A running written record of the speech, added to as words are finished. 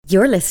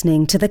You're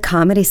listening to The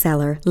Comedy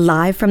Cellar,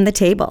 live from the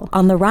table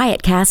on the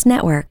Riotcast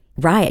Network,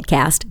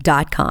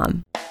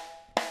 riotcast.com.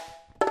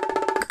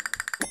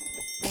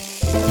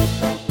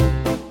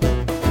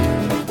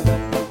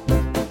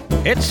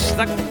 It's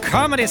The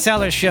Comedy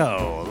Cellar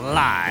Show,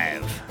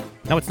 live.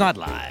 No, it's not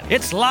live.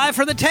 It's live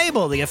from the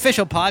table, the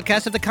official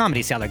podcast of The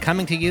Comedy Cellar,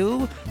 coming to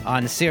you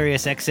on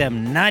Sirius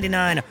XM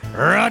 99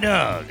 Raw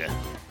Dog.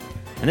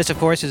 And this, of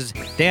course, is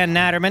Dan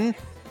Natterman,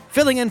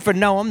 filling in for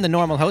Noam, the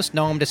normal host.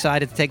 Noam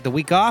decided to take the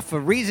week off for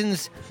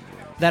reasons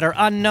that are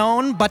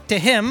unknown, but to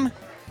him.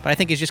 But I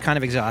think he's just kind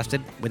of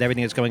exhausted with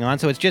everything that's going on.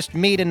 So it's just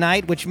me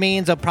tonight, which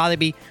means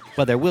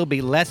there will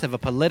be less of a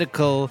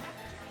political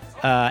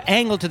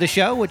angle to the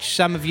show, which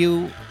some of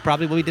you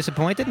probably will be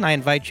disappointed, and I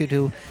invite you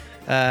to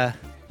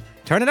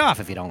turn it off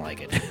if you don't like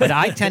it. But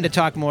I tend to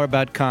talk more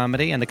about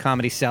comedy and the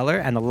Comedy Cellar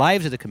and the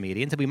lives of the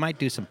comedians, and we might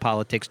do some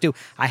politics too.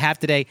 I have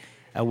today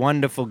a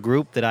wonderful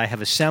group that I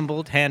have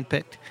assembled,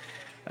 handpicked.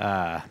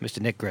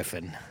 Mr. Nick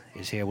Griffin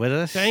is here with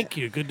us. Thank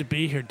you. Good to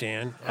be here,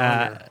 Dan.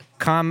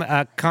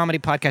 Comedy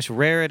podcast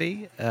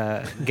rarity,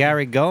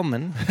 Gary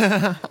Gulman,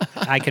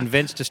 I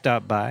convinced to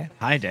stop by.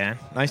 Hi, Dan.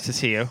 Nice to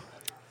see you.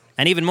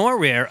 And even more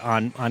rare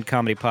on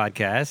comedy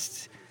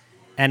podcasts,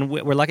 and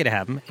we're lucky to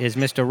have him, is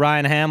Mr.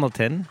 Ryan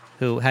Hamilton,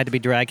 who had to be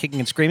dragged kicking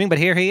and screaming, but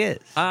here he is.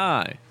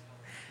 Hi.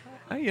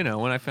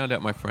 When I found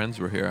out my friends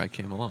were here, I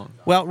came along.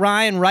 Well,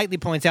 Ryan rightly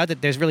points out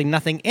that there's really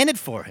nothing in it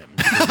for him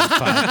to do this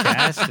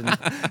podcast. And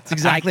that's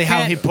exactly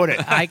how he put it.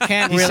 I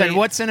can't he really... He said,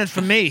 what's in it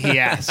for me, he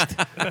asked.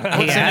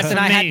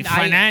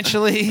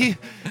 Financially,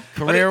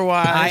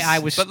 career-wise. I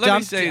was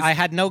stumped. I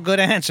had no good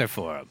answer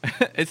for him.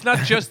 It's not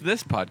just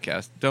this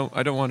podcast.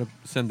 I don't want to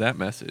send that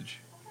message.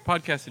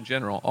 Podcasts in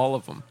general, all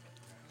of them.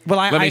 Well,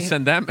 Let me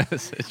send that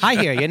message. I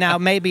hear you. Now,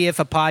 maybe if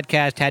a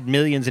podcast had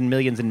millions and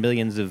millions and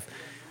millions of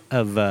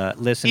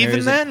listeners.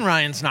 Even then,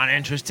 Ryan's not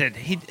interested.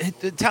 He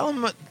tell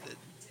him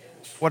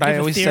what I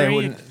always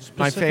say.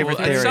 My favorite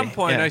theory. At some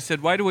point, I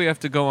said, "Why do we have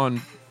to go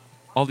on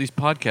all these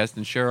podcasts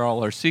and share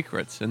all our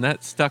secrets?" And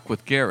that stuck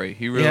with Gary.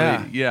 He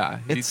really,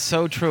 it's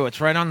so true. It's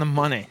right on the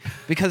money.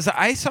 Because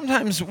I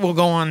sometimes will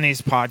go on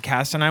these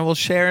podcasts and I will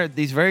share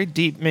these very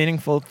deep,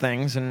 meaningful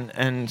things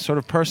and sort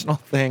of personal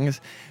things,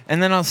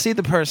 and then I'll see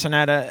the person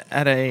at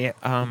a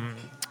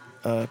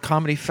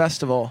comedy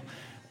festival.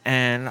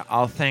 And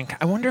I'll think,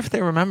 I wonder if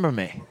they remember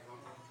me.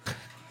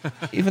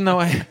 Even though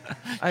I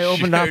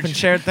opened up and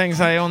shared things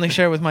I only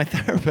share with my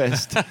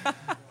therapist.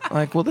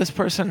 Like, I wonder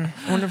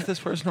if this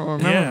person will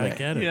remember me. Yeah, I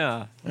get it.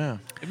 Yeah.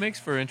 It makes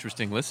for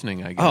interesting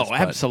listening, I guess. Oh,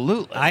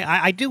 absolutely.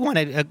 I do want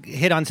to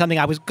hit on something.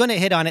 I was going to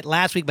hit on it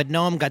last week, but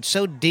Noam got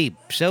so deep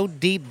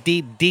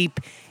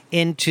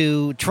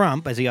into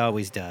Trump, as he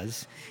always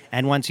does.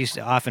 And once he's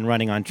off and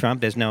running on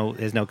Trump, there's no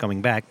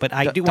coming back. But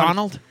I do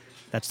Donald?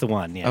 That's the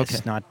one, yes. Okay.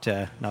 Not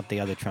the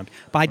other Trump.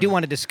 But I do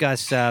want to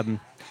discuss the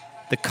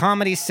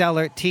Comedy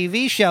Cellar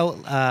TV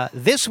show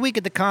this week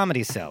at the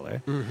Comedy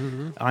Cellar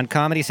on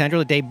Comedy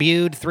Central. It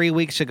debuted 3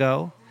 weeks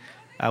ago.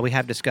 We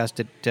have discussed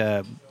it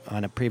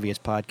on a previous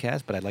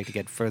podcast, but I'd like to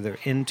get further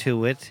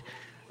into it.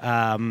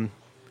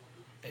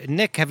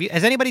 Nick,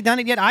 has anybody done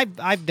it yet?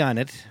 I've done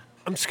it.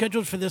 I'm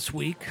scheduled for this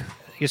week.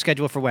 You're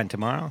scheduled for when?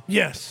 Tomorrow?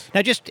 Yes.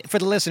 Now, just for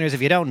the listeners,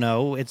 if you don't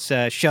know, it's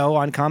a show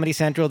on Comedy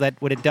Central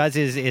that what it does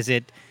is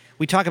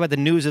we talk about the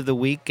news of the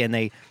week, and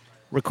they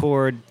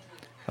record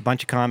a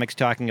bunch of comics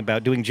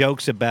doing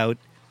jokes about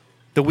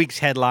the week's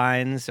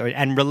headlines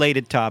and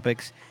related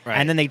topics, right.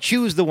 And then they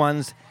choose the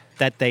ones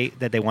that they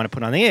want to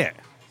put on the air.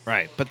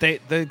 Right, but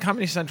the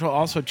Comedy Central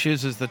also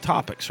chooses the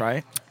topics,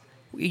 right?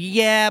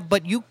 Yeah,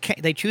 but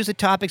they choose the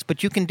topics,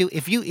 but you can do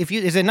if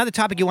there's another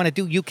topic you want to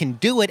do, you can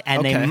do it,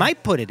 and they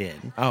might put it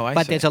in. Oh, I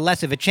but see. there's a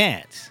less of a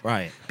chance,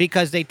 right?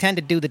 Because they tend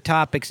to do the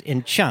topics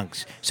in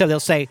chunks. So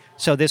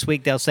this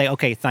week they'll say,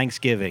 okay,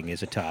 Thanksgiving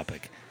is a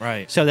topic,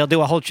 right? So they'll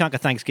do a whole chunk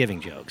of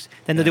Thanksgiving jokes.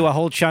 Then they'll do a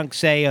whole chunk,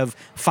 say, of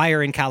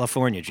fire in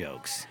California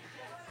jokes,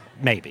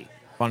 maybe.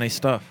 Funny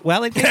stuff.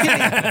 Well, it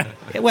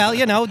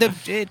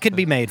could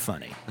be made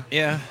funny.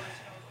 Yeah,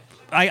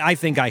 I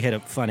think I hit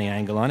a funny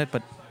angle on it,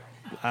 but.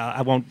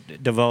 I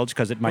won't divulge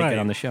because it might get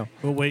on the show.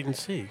 We'll wait and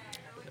see.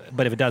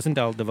 But if it doesn't,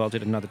 I'll divulge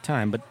it another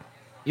time. But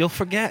you'll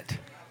forget.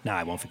 No,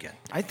 I won't forget.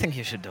 I think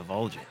you should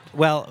divulge it.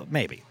 Well,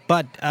 maybe.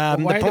 But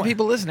why are the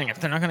people listening if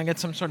they're not going to get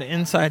some sort of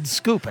inside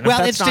scoop? And well,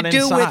 if it's that's to not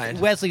do inside,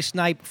 with Wesley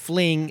Snipes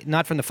fleeing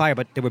not from the fire,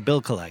 but they were bill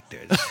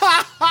collectors.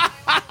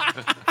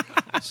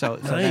 so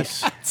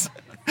nice.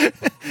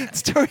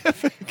 It's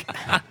terrific.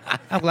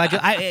 I'm glad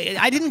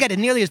I didn't get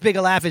nearly as big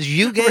a laugh as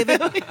you gave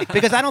it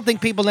because I don't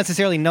think people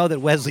necessarily know that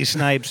Wesley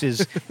Snipes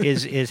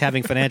is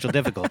having financial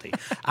difficulty.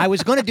 I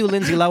was going to do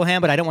Lindsay Lohan,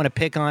 but I don't want to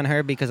pick on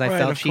her because I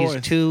felt she's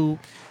too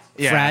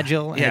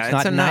fragile and it's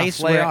not nice.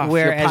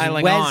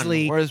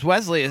 Whereas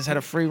Wesley has had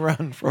a free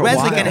run for a while.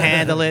 Wesley can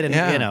handle it,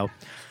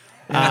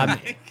 and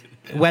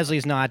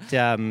Wesley's not.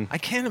 I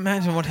can't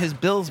imagine what his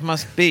bills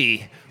must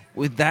be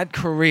with that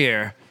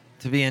career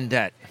to be in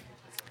debt.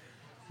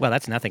 Well,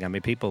 that's nothing. I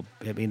mean, people.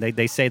 I mean,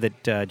 they say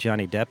that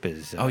Johnny Depp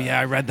is. Oh yeah,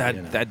 I read that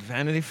you know. that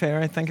Vanity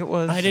Fair. I think it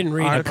was. I didn't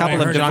read A it. couple I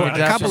of heard about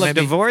it. a couple of maybe-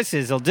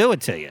 divorces will do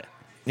it to you.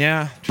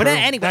 Yeah, But true.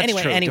 anyway,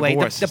 That's true. anyway,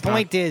 Divorce the is not-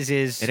 point is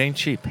it ain't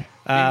cheap.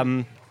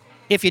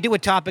 if you do a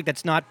topic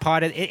that's not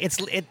part of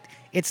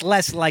it's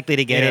less likely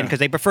to get in Yeah. because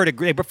they prefer to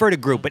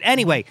group. But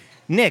anyway,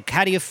 Nick,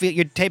 how do you feel?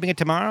 You're taping it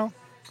tomorrow,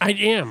 I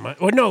am.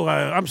 Well, no,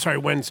 I'm sorry,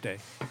 Wednesday.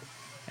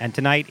 and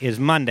tonight is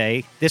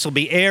Monday. This will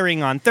be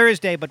airing on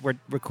Thursday, but we're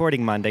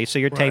recording Monday, so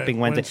you're Right, taping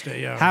Wednesday.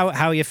 Wednesday, yeah.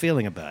 How are you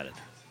feeling about it?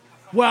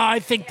 Well, I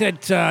think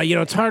that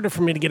it's harder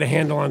for me to get a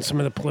handle on some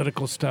of the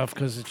political stuff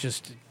because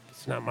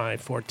it's not my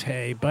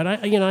forte. But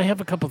I have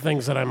a couple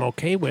things that I'm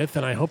okay with,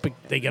 and I hope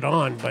they get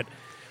on. But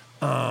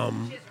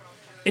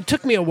it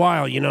took me a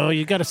while.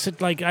 You got to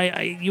sit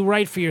you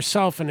write for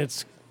yourself, and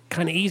it's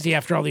kind of easy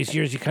after all these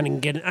years. You kind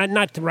of get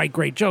not to write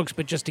great jokes,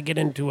 but just to get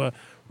into a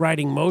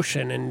writing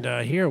motion. And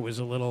here it was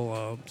a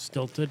little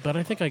stilted, but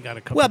I think I got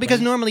a couple. Well, because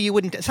things. normally you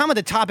wouldn't. Some of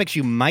the topics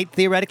you might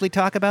theoretically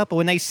talk about, but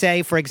when they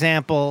say, for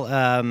example,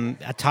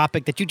 a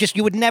topic that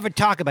you would never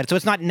talk about, so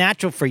it's not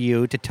natural for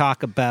you to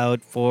talk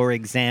about. For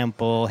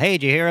example, hey,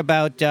 did you hear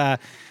about?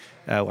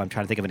 I'm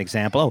trying to think of an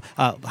example.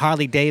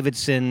 Harley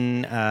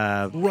Davidson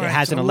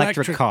has an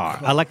electric car,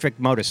 electric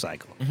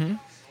motorcycle. Mm-hmm.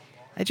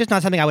 It's just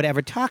not something I would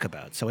ever talk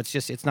about. So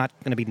it's not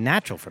going to be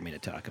natural for me to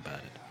talk about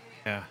it.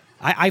 Yeah.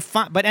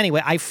 But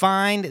anyway, I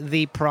find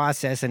the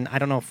process, and I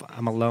don't know if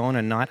I'm alone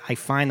or not. I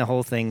find the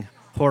whole thing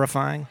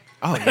horrifying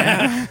Oh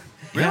yeah.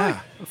 Yeah.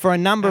 for a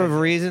number of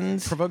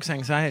reasons. Provokes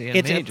anxiety. In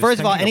me, just First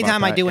of all, thinking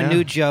anytime about I that, do a yeah.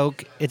 new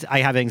joke, I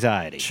have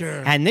anxiety.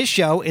 Sure. And this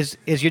show is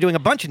you're doing a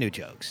bunch of new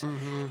jokes.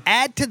 Mm-hmm.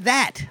 Add to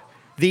that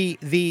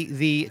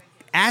the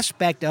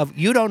aspect of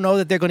you don't know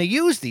that they're going to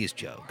use these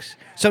jokes.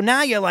 So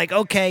now you're like,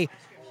 okay,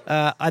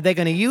 are they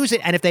going to use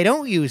it? And if they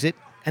don't use it,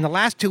 and the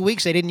last 2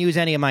 weeks they didn't use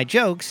any of my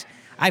jokes,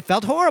 I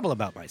felt horrible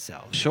about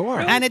myself. Sure.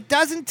 And it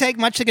doesn't take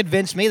much to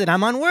convince me that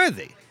I'm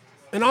unworthy.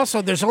 And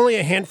also, there's only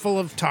a handful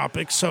of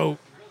topics, so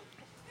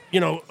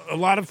a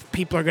lot of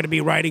people are going to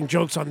be writing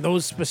jokes on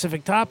those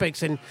specific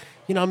topics, and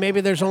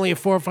maybe there's only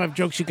 4 or 5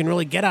 jokes you can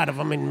really get out of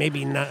them, and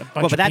maybe not a bunch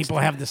but of that's- people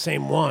have the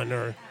same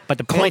one. But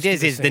the close point to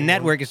is the same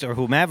network is, or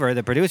whomever,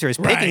 the producer is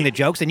picking Right. the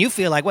jokes, and you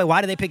feel like, wait, why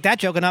did they pick that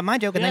joke and not my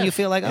joke? And then Yeah. you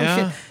feel like, oh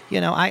Yeah.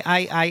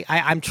 shit,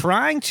 I'm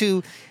trying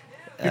to.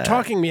 You're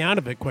talking me out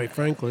of it, quite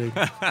frankly.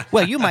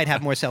 Well, you might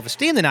have more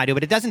self-esteem than I do,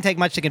 but it doesn't take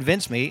much to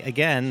convince me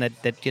again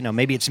that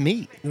maybe it's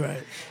me.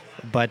 Right.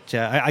 But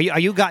are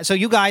you guys? So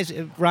you guys,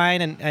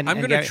 Ryan and I'm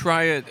going Gary- to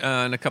try it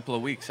in a couple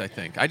of weeks, I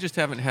think. I just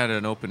haven't had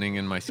an opening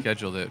in my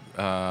schedule that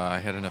I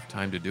had enough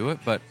time to do it.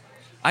 But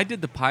I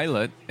did the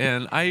pilot,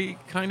 and I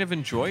kind of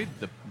enjoyed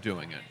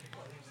doing it,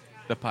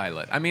 the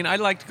pilot. I mean, I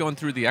liked going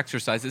through the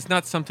exercise. It's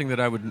not something that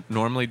I would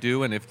normally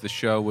do, and if the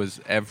show was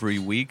every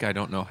week, I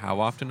don't know how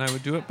often I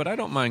would do it. But I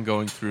don't mind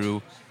going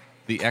through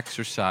the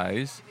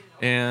exercise.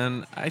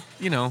 And,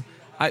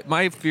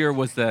 my fear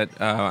was that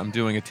I'm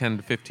doing a 10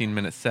 to 15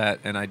 minute set,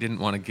 and I didn't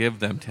want to give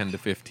them 10 to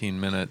 15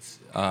 minutes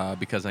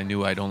because I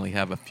knew I'd only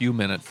have a few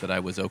minutes that I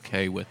was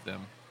okay with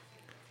them.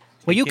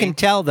 Well, you can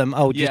tell them,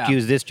 just Yeah.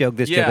 use this joke,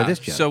 this joke, or this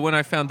joke. So when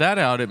I found that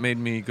out, it made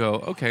me go,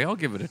 okay, I'll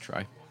give it a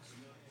try.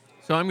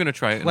 So I'm going to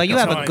try it. Well, you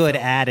have That's a how I good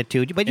felt.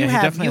 attitude, but Yeah, you he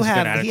have definitely has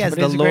a good he attitude, has but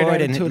the he has a great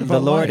Lord attitude and the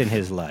about Lord life. in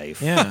his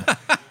life, Yeah.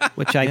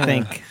 which I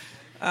think.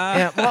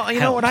 Yeah, well, you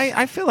know what?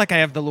 I feel like I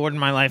have the Lord in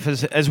my life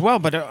as well,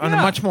 but on a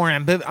much more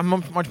I'm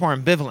much more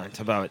ambivalent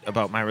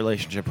about my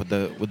relationship with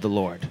the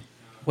Lord.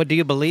 What, do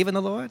you believe in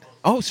the Lord?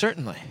 Oh,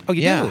 certainly. Oh,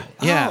 you yeah,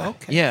 do? Yeah. Oh,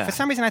 okay. Yeah. For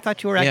some reason, I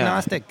thought you were Yeah.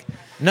 agnostic.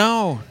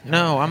 No,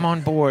 I'm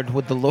on board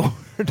with the Lord.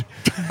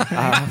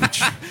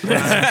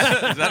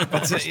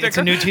 It's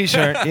a new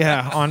T-shirt.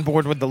 Yeah, on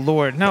board with the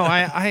Lord. No,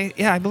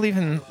 I believe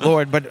in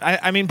Lord, but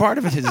I mean part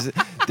of it is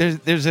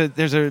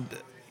there's a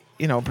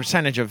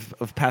percentage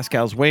of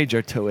Pascal's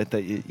wager to it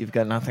that you've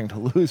got nothing to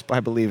lose by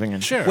believing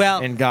in Sure.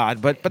 Well- in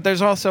God. But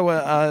there's also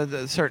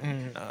a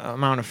certain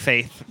amount of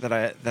faith that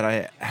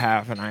I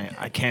have and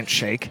I can't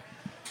shake.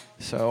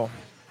 So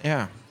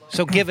yeah.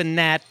 So, given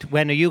that,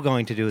 when are you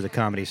going to do the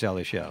Comedy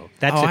Cellar show?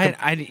 That's I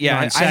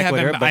have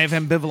sequitur, but- I have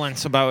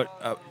ambivalence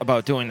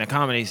about doing the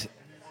Comedy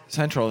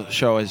Central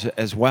show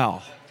as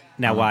well.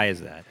 Now, why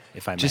is that?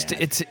 If I may Just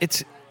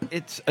ask?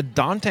 it's a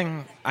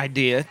daunting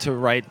idea to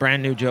write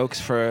brand new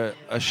jokes for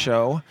a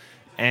show,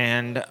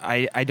 and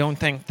I don't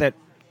think that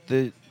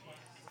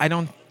I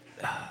don't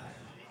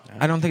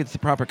think it's the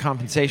proper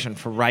compensation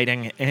for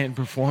writing and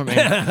performing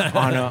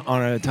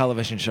on a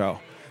television show.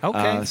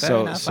 Okay, fair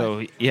enough.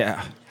 So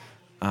yeah.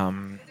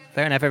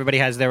 Fair enough. Everybody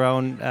has their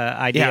own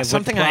idea of what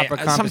something proper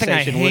I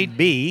compensation hate would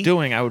be.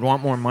 doing. I would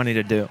want more money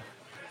to do.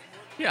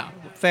 Yeah.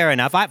 Fair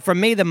enough. For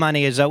me, the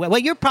money is well.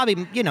 You're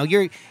probably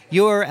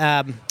you're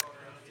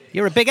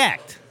a big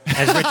act,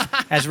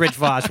 as Rich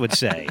Voss would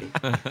say.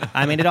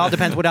 I mean, it all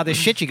depends what other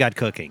shit you got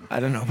cooking. I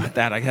don't know about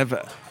that. I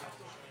have.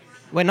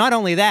 Well, not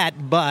only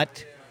that,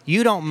 but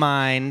you don't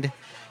mind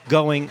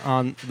going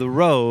on the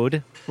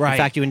road. Right. In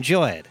fact, you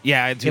enjoy it.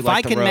 Yeah, I do If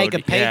like I the can make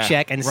road. a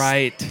paycheck Yeah. and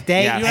right.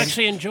 stay, Yes. You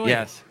actually enjoy it?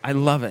 Yes, I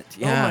love it.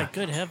 Yeah. Oh, my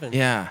good heavens.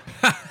 Yeah.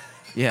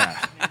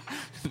 Yeah.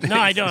 No,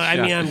 I don't. I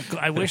mean,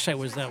 I wish I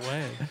was that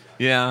way.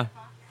 Yeah.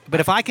 But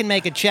if I can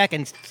make a check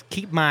and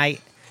keep my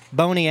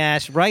bony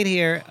ass right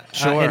here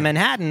Sure. in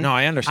Manhattan, No,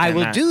 I understand I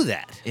will that. do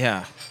that.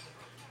 Yeah.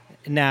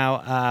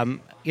 Now,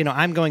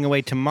 I'm going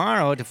away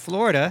tomorrow to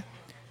Florida.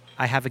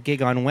 I have a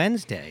gig on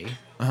Wednesday.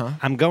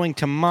 I'm going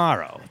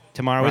tomorrow.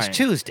 Tomorrow is Right.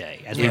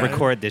 Tuesday as we Yeah.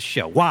 record this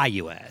show. Why,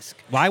 you ask?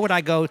 Why would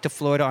I go to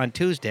Florida on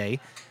Tuesday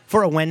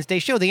for a Wednesday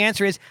show? The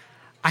answer is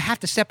I have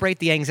to separate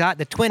the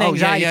twin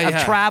anxiety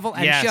of travel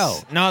and Yes. show.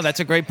 No, that's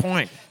a great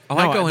point. Oh,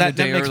 No, I go in that- a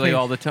day that makes early me-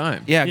 all the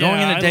time. Yeah, going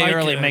in Yeah, a day I like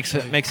early it, makes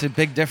actually. a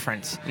big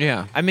difference.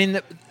 Yeah. I mean,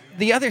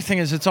 the other thing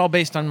is it's all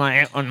based on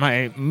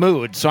my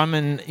mood. So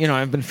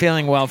I've been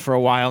feeling well for a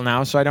while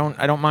now, so I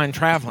don't mind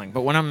traveling.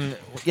 But when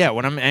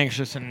I'm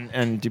anxious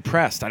and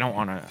depressed, I don't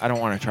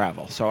want to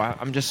travel. So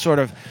I'm just sort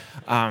of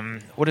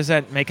what is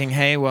that? Making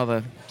hay while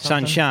the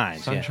Sun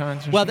shines. Sun yeah.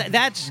 shines or Well, something?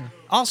 that's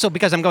also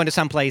because I'm going to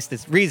some place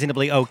that's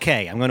reasonably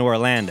okay. I'm going to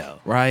Orlando.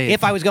 Right.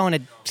 If I was going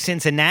to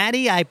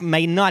Cincinnati, I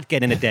may not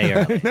get in a day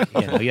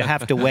early. You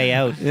have to weigh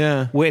out.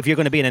 Yeah. If you're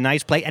going to be in a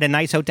nice place at a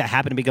nice hotel,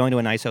 happen to be going to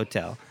a nice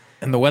hotel.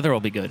 and the weather will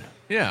be good.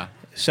 Yeah.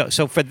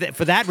 So for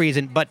that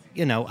reason, but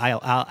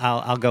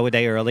I'll go a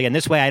day early, and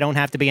this way I don't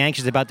have to be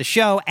anxious about the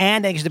show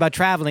and anxious about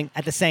traveling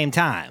at the same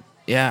time.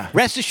 Yeah.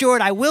 Rest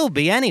assured, I will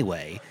be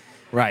anyway.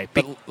 Right.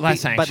 But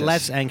less anxious. But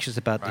less anxious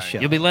about the show.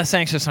 You'll be less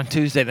anxious on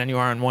Tuesday than you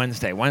are on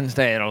Wednesday.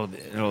 Wednesday it'll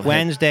hit.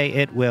 Wednesday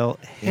it will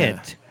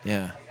hit.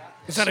 Yeah.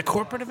 Is that a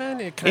corporate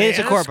event? Can I It's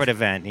a ask? corporate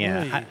event, yeah.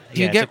 Really?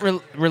 Do you it's get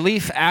a-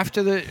 relief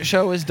after the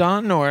show is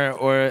done,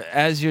 or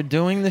as you're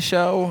doing the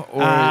show,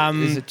 or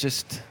is it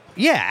just?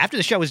 Yeah, after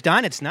the show is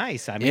done, it's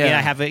nice. I mean, Yeah.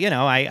 I have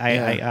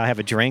I have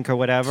a drink or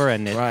whatever,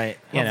 and Right.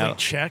 Lovely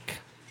check.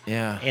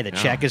 Yeah. the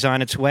check is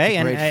on its way,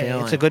 and great it's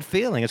feeling. a good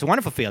feeling. It's a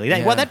wonderful feeling.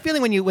 Yeah. Well, that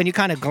feeling when you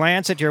kind of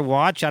glance at your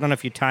watch. I don't know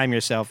if you time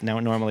yourself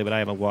normally, but I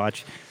have a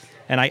watch,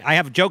 and I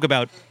have a joke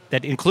about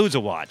that includes a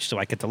watch, so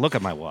I get to look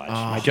at my watch.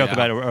 I joke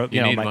Yeah. about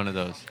You need my, one of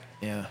those.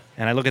 Yeah.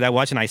 and I look at that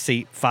watch and I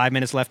see 5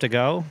 minutes left to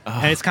go,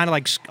 and it's kind of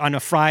like on a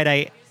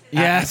Friday.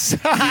 Yes.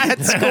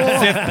 At school.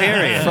 Fifth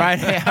period.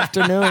 Friday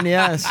afternoon.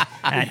 Yes.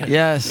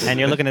 Yes. And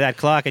you're looking at that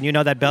clock, and you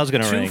know that bell's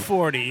going to ring.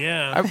 2:40.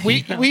 Yeah.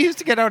 we used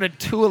to get out at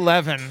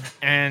 2:11,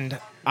 and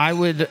I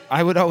would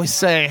always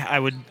say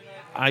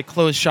I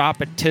close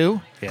shop at 2.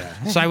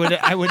 Yeah. So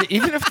I would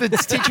even if the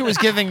teacher was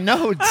giving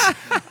notes,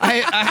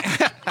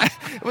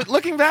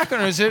 looking back on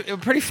it, it was a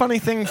pretty funny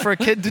thing for a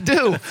kid to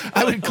do.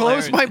 I would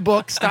close my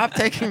book, stop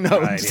taking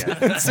notes,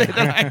 and say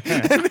that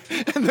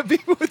and the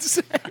people would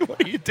say,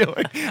 "What are you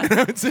doing?" And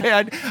I would say,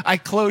 "I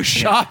close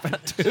shop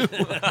at 2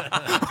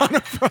 on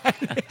a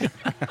Friday."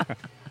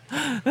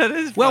 That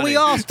is Well, funny. we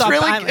all stop.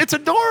 It's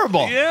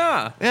adorable.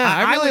 Yeah. Yeah,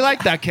 I really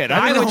like that kid.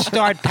 I really would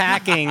start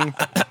packing.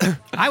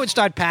 I would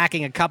start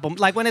packing a couple.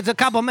 Like when it's a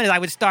couple minutes, I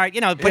would start.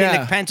 Putting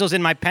Yeah. the pencils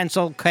in my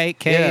pencil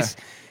case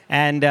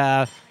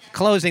and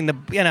closing the.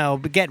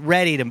 Get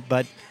ready to.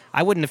 But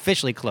I wouldn't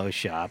officially close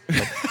shop.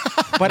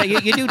 But you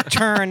do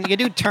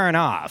turn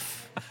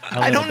off.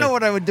 I don't know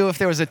what I would do if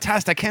there was a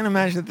test. I can't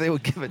imagine that they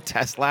would give a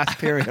test last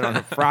period on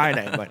a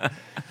Friday. But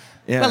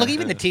yeah. Well, look,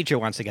 even the teacher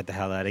wants to get the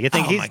hell out of it. You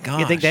think Oh, my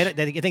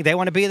You think they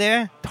want to be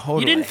there? Totally.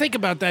 You didn't think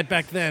about that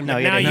back then. No,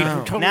 but you now didn't. you No.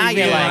 totally Now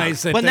you're like-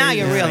 realize that. well, now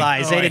you they're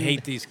realize like, they I didn't-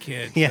 hate these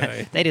kids. Yeah,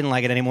 Right. they didn't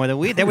like it anymore than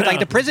we. They were like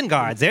the prison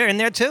guards. They're in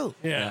there too.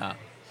 Yeah.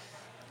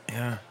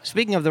 Yeah.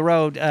 Speaking of the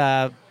road,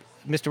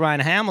 Mr. Ryan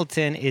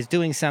Hamilton is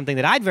doing something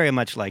that I'd very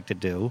much like to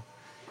do.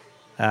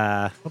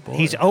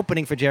 He's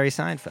opening for Jerry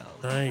Seinfeld.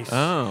 Nice.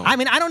 Oh. I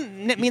mean, I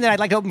don't mean that I'd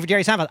like to open for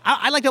Jerry Seinfeld.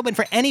 I'd like to open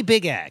for any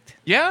big act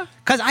Yeah?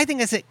 because I think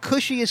that's the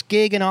cushiest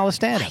gig in all of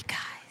stand-up.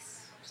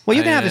 Well,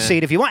 you can have a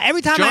seat if you want.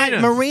 Every time I Join had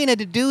us. Marina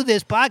to do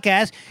this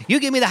podcast, you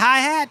give me the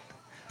hi-hat.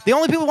 The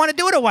only people who want to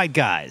do it are white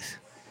guys.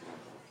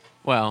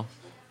 Well,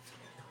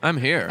 I'm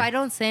here. If I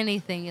don't say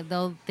anything,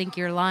 they'll think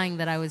you're lying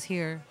that I was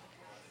here.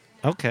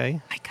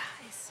 Okay. White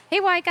guys. Hey,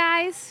 white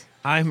guys.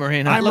 Hi,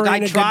 Marina. Hi, Look, Marina,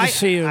 I good try. to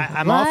see you.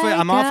 I'm all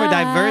for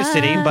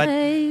diversity, but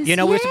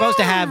we're supposed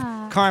to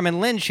have Carmen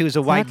Lynch, who's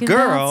a white Talking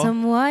girl. about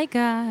some white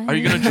guys. Are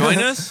you going to join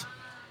us?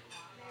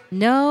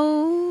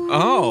 No.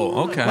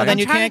 Oh, okay. Well, then I'm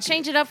you trying can't- to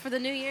change it up for the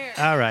new year.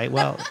 All right.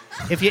 Well,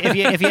 if you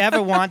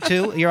ever want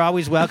to, you're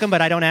always welcome.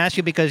 But I don't ask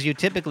you because you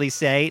typically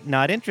say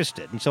not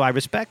interested, and so I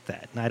respect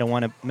that. And I don't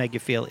want to make you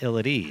feel ill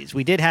at ease.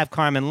 We did have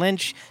Carmen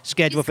Lynch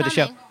scheduled for the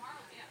show. coming.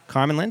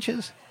 Carmen Lynch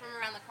is?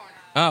 From around the corner.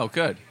 Oh,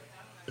 good.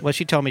 Well,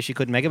 she told me she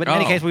couldn't make it, but in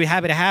any Oh. case, we're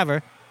happy to have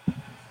her.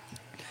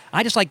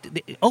 I just like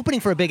the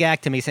opening for a big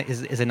act to me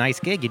is a nice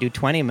gig. You do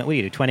 20 minutes. What do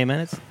you do? 20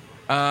 minutes?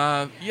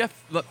 Yeah,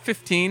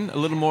 15, a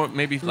little more,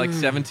 maybe like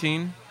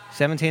 17.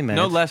 17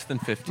 minutes. No less than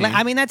 15.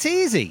 I mean, that's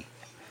easy.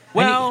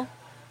 well,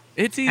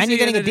 it's easy. and you're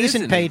getting a it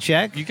decent isn't.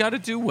 paycheck. You got to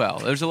do well.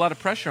 There's a lot of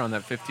pressure on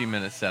that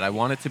 15-minute set. I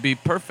want it to be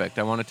perfect.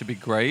 I want it to be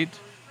great,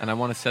 and I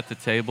want to set the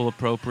table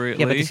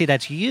appropriately. Yeah, but you see,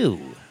 that's you.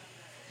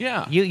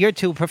 Yeah. You're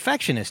too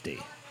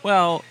perfectionisty.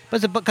 Well,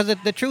 Because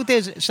the truth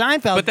is,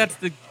 Seinfeld. but that's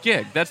the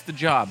gig. That's the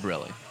job,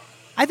 really.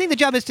 I think the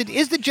job is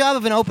the job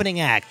of an opening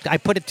act. I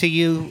put it to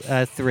you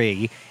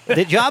three.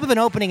 The job of an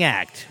opening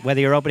act, whether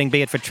you're opening,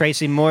 be it for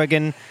Tracy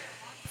Morgan,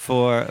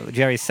 for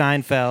Jerry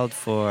Seinfeld,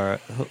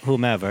 for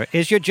whomever,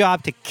 is your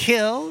job to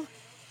kill,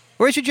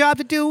 or is your job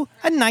to do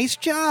a nice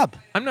job?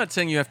 I'm not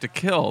saying you have to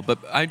kill, but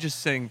I'm just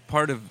saying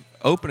part of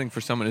opening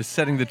for someone is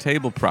setting the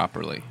table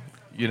properly.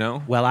 You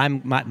know? Well,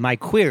 my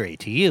query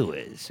to you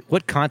is,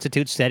 what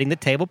constitutes setting the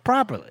table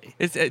properly?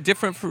 It's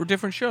different for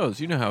different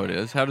shows. You know how it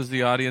is. How does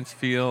the audience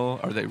feel?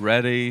 Are they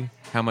ready?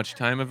 How much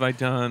time have I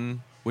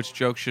done? Which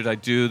joke should I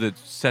do that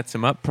sets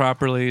them up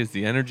properly? Is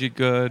the energy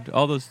good?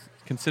 All those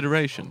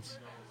considerations.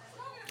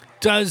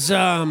 Do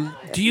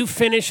you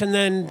finish and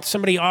then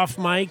somebody off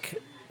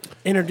mic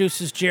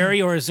introduces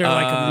Jerry, or is there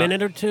like a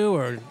minute or two,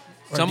 or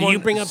do you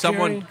bring up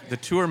Jerry? The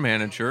tour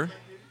manager,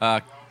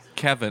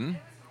 Kevin,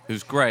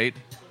 who's great,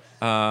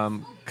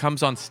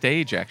 comes on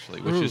stage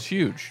actually, which is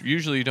huge.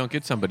 Usually you don't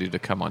get somebody to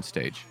come on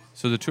stage.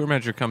 So the tour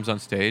manager comes on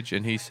stage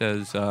and he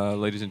says,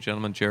 "Ladies and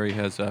gentlemen, Jerry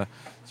has a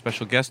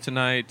special guest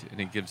tonight," and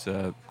he gives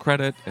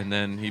credit, and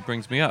then he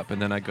brings me up, and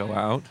then I go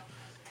out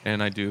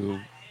and I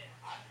do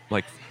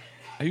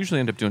I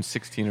usually end up doing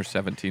 16 or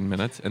 17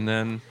 minutes, and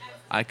then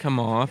I come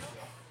off,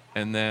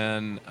 and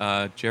then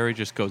Jerry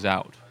just goes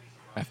out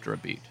after a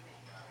beat.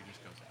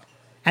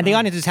 And the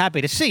audience is happy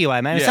to see you,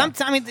 I mean. Yeah.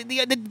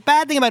 The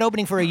bad thing about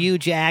opening for a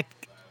huge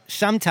act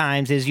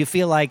sometimes is you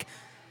feel like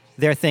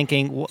they're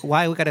thinking,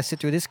 why we got to sit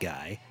through this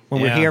guy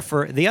when we're here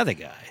for the other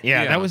guy?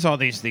 Yeah, Yeah. that was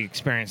the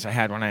experience I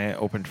had when I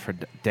opened for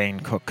Dane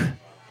Cook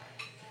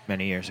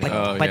many years ago.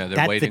 Oh, But yeah, they're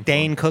that's waiting the for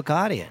Dane him. Cook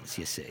audience,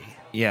 you see.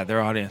 Yeah,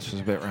 their audience was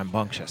a bit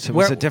rambunctious. It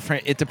Where- was a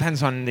different. It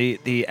depends on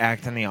the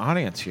act and the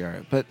audience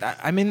here. But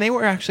I mean, they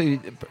were actually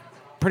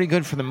pretty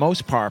good for the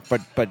most part.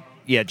 But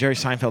yeah, Jerry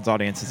Seinfeld's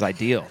audience is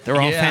ideal. They're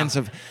all fans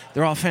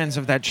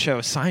of that show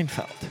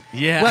Seinfeld.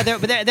 Yeah. Well,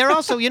 they're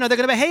also, they're going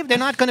to behave. They're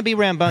not going to be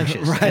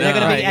rambunctious. Right, They're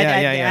going to be,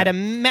 right,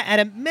 at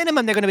a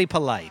minimum, they're going to be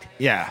polite.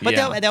 Yeah, But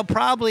Yeah. they'll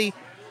probably...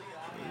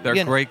 They're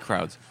you know. great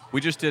crowds.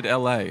 We just did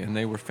L.A., and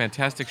they were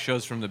fantastic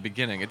shows from the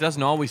beginning. It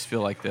doesn't always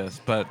feel like this,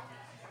 but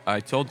I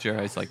told Jerry,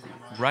 I was like,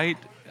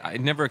 I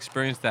never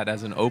experienced that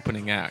as an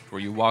opening act,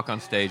 where you walk on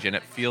stage and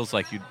it feels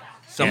like you've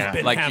been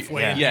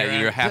halfway into your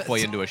you're act.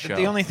 halfway into a show.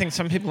 The only thing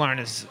some people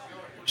aren't as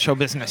show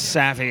business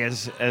savvy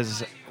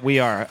as we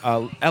are.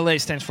 LA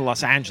stands for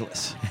Los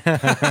Angeles.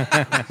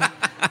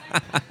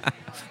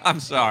 I'm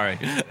sorry.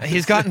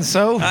 He's gotten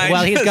so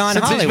Well, he's gone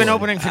since he's been Hollywood.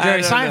 opening for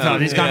Jerry I don't know.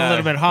 Seinfeld. He's gone a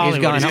little bit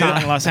Hollywood. gone He's gone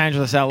Hollywood. Los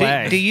Angeles,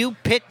 LA. Do you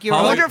pit your I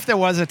own... wonder if there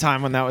was a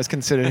time when that was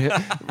considered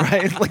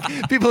right.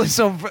 Like people are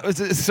so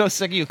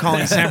sick of you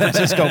calling San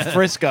Francisco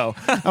Frisco.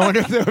 I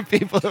wonder if there were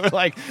people who were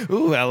like,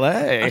 "Ooh,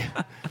 L.A."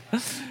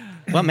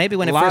 Well, maybe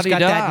when it first got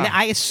La-di-da. that...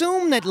 I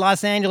assume that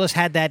Los Angeles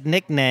had that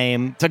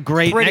nickname. It's a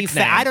great pretty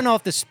nickname. I don't know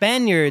if the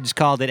Spaniards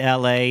called it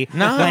L.A.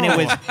 No. When it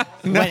was...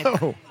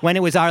 No. When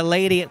it was Our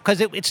Lady...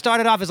 Because it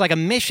started off as like a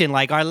mission,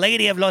 like Our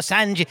Lady of Los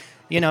Angeles...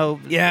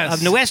 Yes.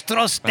 Of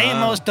Nuestros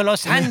Temos de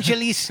Los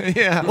Angeles.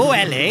 Yeah. Oh,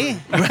 L.A.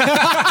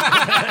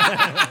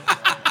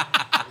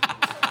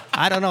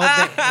 I don't know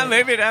if they...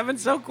 Maybe it happened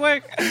so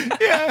quick.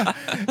 Yeah,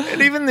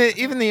 and even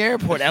the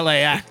airport,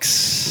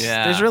 LAX.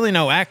 Yeah. There's really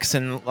no X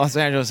in Los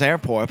Angeles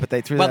Airport, but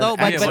they threw Well, that though,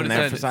 but- X but- in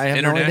there. What is So that? I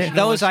have no idea.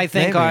 International? Those, I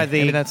think, Maybe. are the...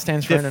 Maybe that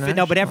stands for No,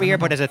 international. but every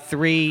airport has a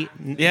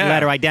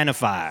three-letter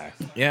identifier.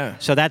 Yeah.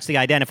 So that's the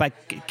identifier.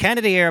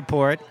 Kennedy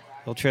Airport,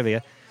 little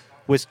trivia,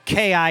 was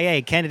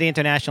KIA, Kennedy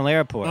International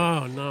Airport.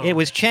 Oh, no. It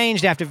was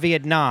changed after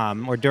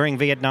Vietnam, or during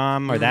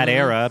Vietnam, or that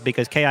era,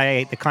 because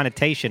KIA, the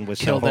connotation was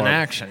Killed so in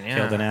horrible. action. Yeah.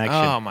 Killed in action.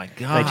 Oh my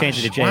god. They changed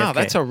it to JFK. Wow,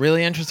 that's a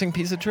really interesting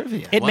piece of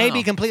trivia. It may Wow.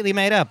 be completely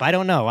made up. I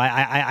don't know.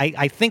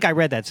 I think I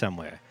read that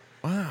somewhere.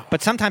 Wow.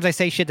 But sometimes I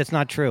say shit that's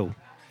not true.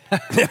 But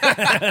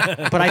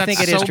I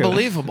think it is so true.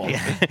 believable.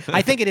 Yeah.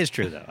 I think it is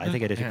true, though. I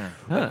think it is Yeah.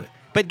 true.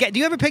 But do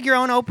you ever pick your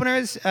own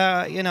openers?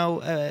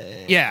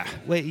 Yeah.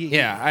 Wait,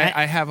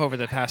 I have over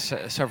the past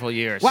several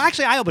years. Well,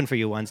 actually, I opened for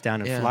you once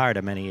down in Yeah.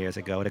 Florida many years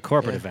ago at a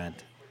corporate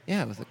event.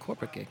 Yeah, it was a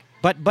corporate gig.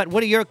 But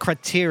what are your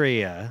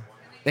criteria?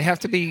 They have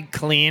to be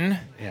clean.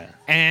 Yeah.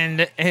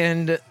 And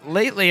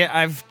lately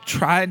I've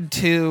tried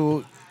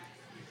to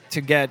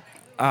get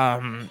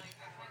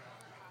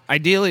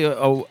ideally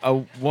a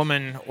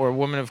woman or a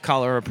woman of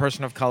color or a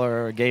person of color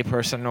or a gay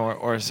person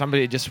or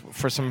somebody just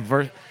for some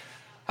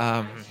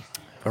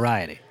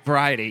Variety.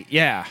 variety.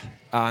 Yeah.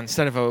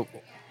 Instead of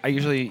I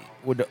usually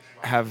would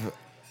have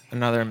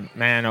another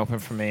man open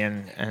for me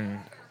and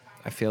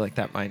I feel like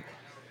that might.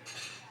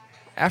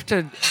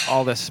 After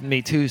all this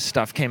Me Too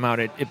stuff came out,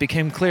 it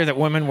became clear that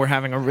women were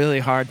having a really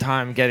hard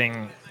time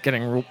getting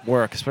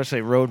work,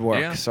 especially road work.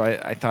 Yeah. So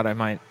I thought I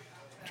might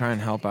try and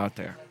help out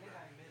there.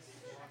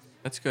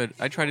 That's good.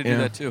 I try to do Yeah.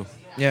 that too.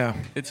 Yeah.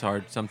 It's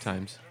hard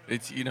sometimes.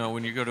 It's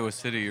when you go to a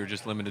city, you're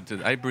just limited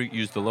to. I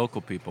use the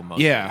local people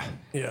mostly. Yeah.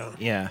 Yeah.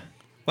 Yeah.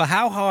 Well,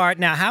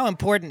 how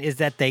important is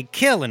that they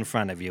kill in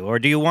front of you? Or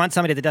do you want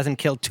somebody that doesn't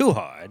kill too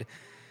hard,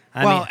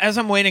 I mean, as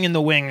I'm waiting in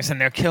the wings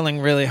and they're killing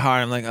really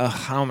hard, I'm like, oh,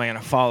 how am I going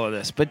to follow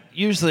this? But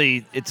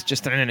usually it's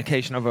just an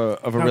indication of a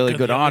really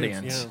good the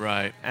audience. yeah.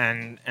 Right.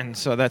 And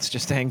so that's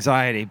just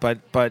anxiety.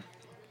 But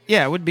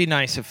yeah, it would be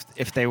nice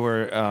if they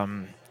were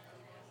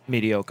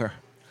mediocre.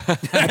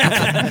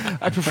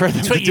 I prefer them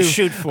That's to what you do.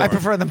 shoot for. I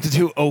prefer them to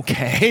do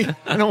okay.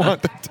 I don't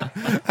want them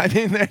to. I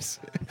mean,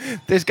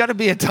 there's got to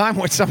be a time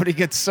where somebody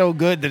gets so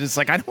good that it's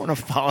like I don't want to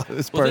follow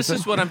this Well, person.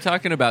 this is what I'm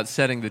talking about,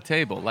 setting the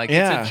table. Like,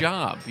 Yeah. it's a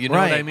job. You know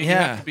what I Right, mean? yeah.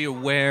 You have to be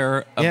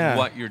aware of Yeah.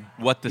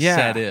 what the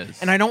set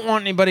is. And I don't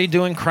want anybody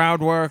doing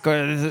crowd work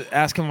or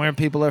asking where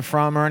people are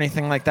from or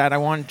anything like that. I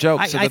want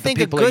jokes so I that think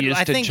the a people good. are used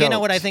I to think jokes. you know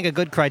what I think a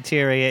good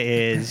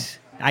criteria is.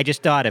 I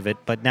just thought of it,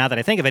 but now that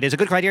I think of it, is a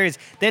good criteria is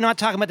they're not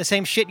talking about the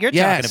same shit you're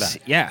talking about.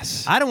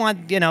 Yes. I don't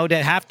want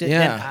to have to.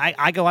 Yeah. Then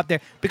I go up there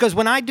because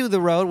when I do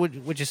the road,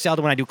 which is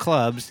seldom when I do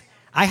clubs,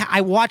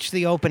 I watch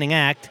the opening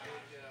act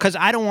because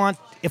I don't want.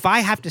 If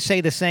I have to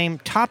say the same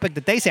topic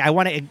that they say, I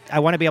want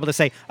to be able to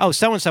say, oh,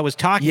 so and so was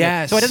talking.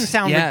 Yes. So it doesn't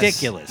sound Yes.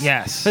 ridiculous.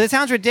 Yes. But it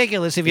sounds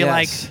ridiculous if you're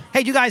Yes. like,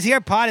 hey, do you guys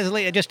hear pot is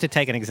legal? Just to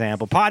take an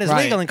example, pot is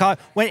Right. legal in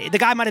Colorado. When the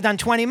guy might have done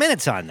 20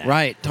 minutes on that.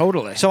 Right.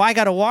 Totally. So I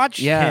got to watch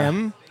Yeah.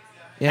 him.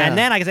 Yeah. And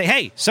then I can say,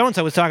 hey,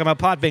 so-and-so was talking about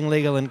pot being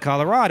legal in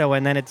Colorado,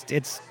 and then it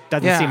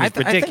doesn't yeah, seem as I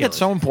ridiculous. think it's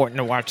so important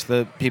to watch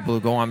the people who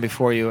go on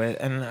before you,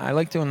 and I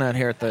like doing that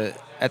here at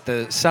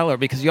the cellar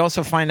because you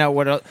also find out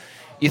what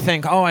you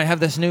think. Oh, I have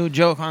this new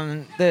joke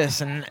on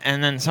this, and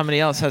then somebody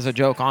else has a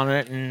joke on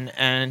it, and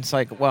it's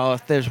like, well,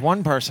 if there's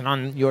one person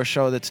on your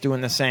show that's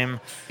doing the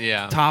same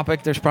Yeah.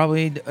 topic, there's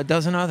probably a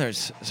dozen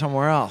others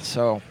somewhere else.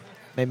 So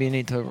maybe you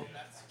need to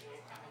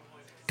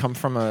come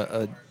from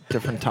a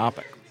different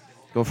topic.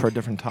 Go for a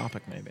different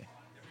topic, maybe.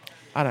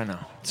 I don't know.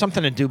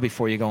 Something to do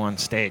before you go on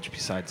stage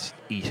besides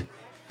eat.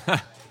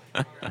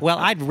 Well,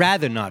 I'd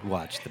rather not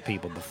watch the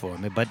people before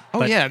me, but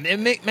Yeah, it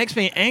makes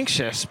me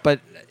anxious, but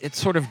it's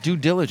sort of due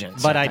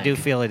diligence. But I think. do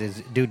feel it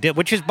is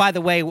which is, by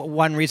the way,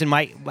 one reason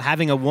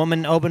having a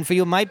woman open for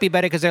you might be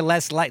better because they're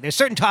less like. There's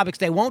certain topics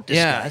they won't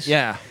discuss.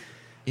 Yeah.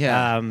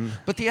 Um,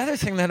 But the other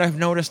thing that I've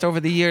noticed over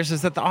the years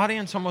is that the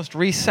audience almost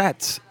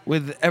resets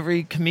with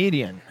every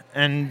comedian,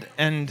 and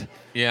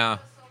Yeah.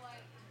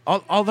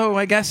 although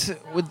I guess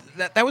with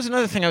that was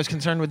another thing I was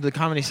concerned with the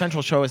Comedy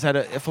Central show is that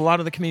if a lot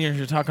of the comedians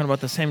are talking about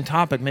the same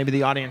topic, maybe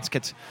the audience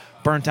gets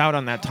burnt out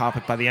on that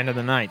topic by the end of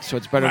the night. So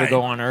it's better to Right.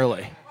 go on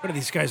early. What are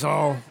these guys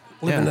all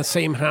live in Yeah. the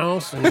same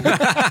house? And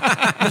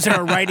is there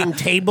a writing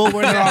table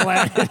where they're all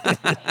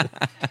at?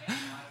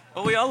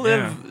 Well, we all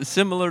live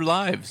similar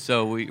lives,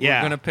 so we're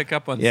going to pick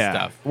up on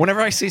stuff.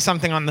 Whenever I see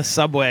something on the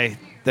subway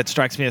that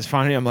strikes me as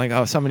funny, I'm like,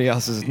 oh, somebody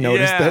else has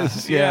noticed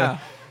this. Yeah.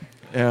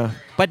 Yeah.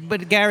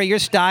 but Gary, your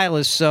style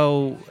is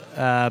so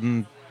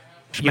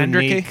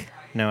Schmendricky? unique.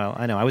 No,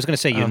 I know. I was going to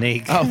say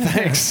unique. Oh,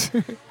 thanks.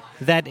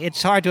 That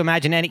it's hard to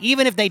imagine any.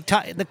 Even if they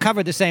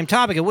covered the same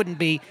topic, it wouldn't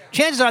be.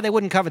 Chances are they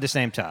wouldn't cover the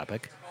same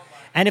topic,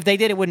 and if they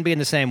did, it wouldn't be in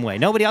the same way.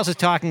 Nobody else is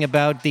talking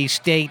about the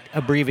state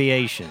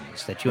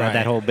abbreviations. That you have that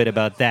Right. whole bit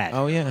about that.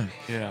 Oh, yeah.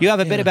 You have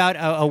a bit about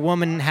a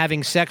woman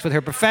having sex with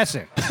her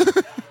professor.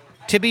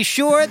 To be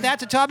sure,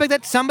 that's a topic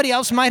that somebody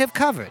else might have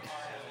covered.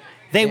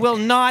 They will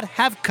not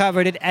have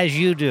covered it as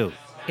you do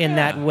in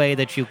that way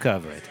that you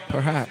cover it.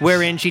 Perhaps.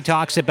 Wherein she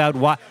talks about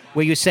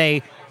where you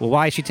say, well,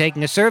 why is she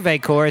taking a survey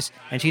course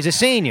and she's a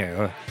senior?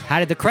 Or how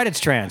did the credits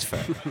transfer?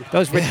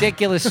 Those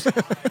ridiculous,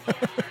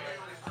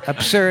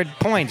 absurd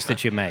points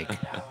that you make.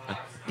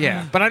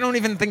 Yeah, but I don't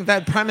even think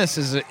that premise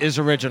is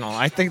original.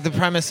 I think the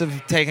premise of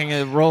taking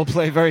a role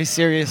play very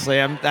seriously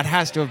that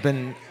has to have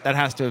been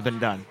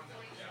done.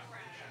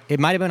 It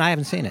might have been. I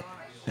haven't seen it.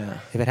 Yeah.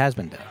 If it has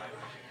been done.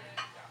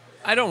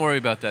 I don't worry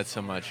about that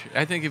so much.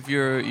 I think if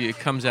it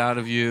comes out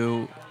of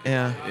you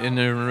Yeah. in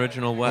an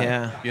original way,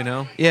 Yeah. you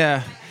know?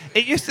 Yeah.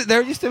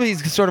 There used to be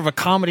sort of a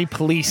comedy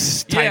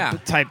police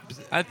type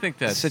I think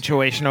that's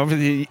situation over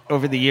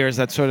the years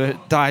that sort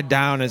of died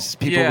down as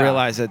people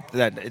realize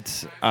that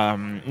it's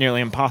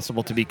nearly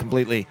impossible to be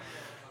completely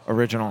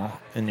original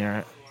in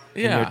your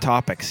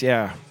topics.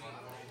 Yeah.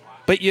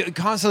 But you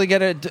constantly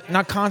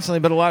not constantly,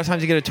 but a lot of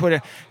times you get a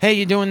Twitter, hey,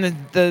 you doing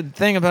the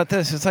thing about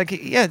this? It's like,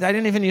 yeah, I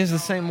didn't even use the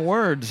same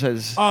words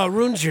as... Oh, it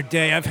ruins your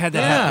day. I've had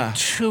that happen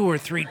 2 or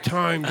 3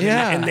 times.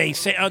 Yeah. And they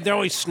say, they're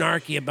always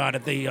snarky about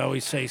it. They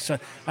always say, so,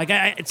 like,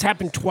 it's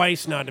happened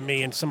twice now to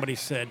me, and somebody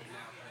said,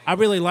 I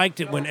really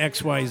liked it when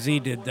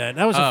XYZ did that.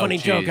 That was a funny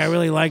joke. I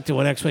really liked it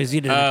when XYZ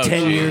did it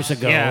 10 years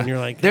ago. Yeah. And you're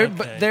like,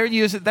 they're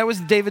using... That was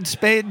David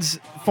Spade's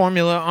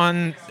formula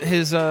on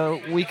his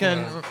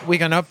weekend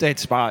update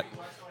spot.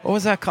 What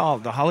was that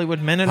called? The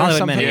Hollywood Minute or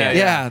something? Minute,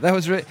 yeah. That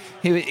was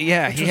he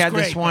had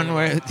great, this one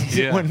where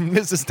when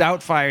Mrs.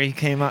 Doubtfire he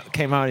came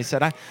out, he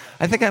said, I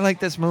think I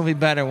like this movie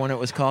better when it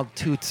was called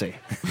Tootsie.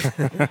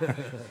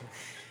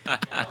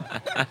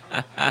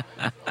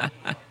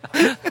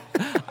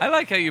 I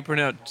like how you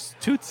pronounce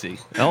Tootsie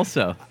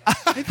also. I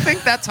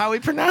think that's how he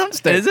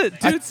pronounced it. Is it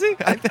Tootsie?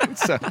 I think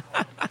so.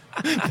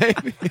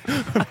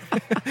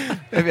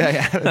 Maybe I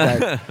added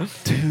that.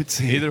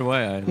 Tootsie. Either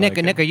way, I Nick,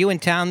 like Nick, are you in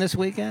town this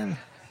weekend?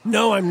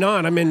 No, I'm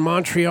not. I'm in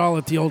Montreal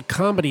at the old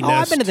Comedy Oh,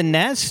 Nest. I've been to the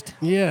Nest.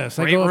 Yes,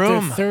 I Great go up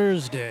room. there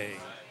Thursday.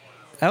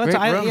 Great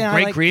room.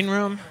 Great like- green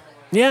room.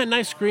 Yeah,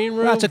 nice green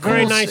room. Well, it's a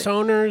very cool nice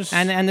owners.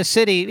 And the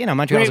city,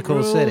 Montreal's a Great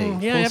cool room.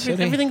 city. Yeah, Cool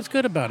city. everything's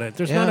good about it.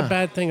 There's not Yeah. a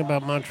bad thing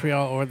about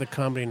Montreal or the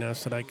Comedy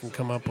Nest that I can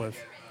come up with.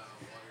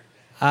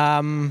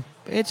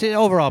 It's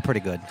overall pretty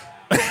good.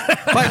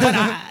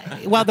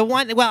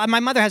 My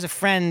mother has a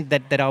friend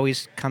that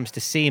always comes to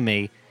see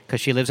me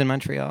because she lives in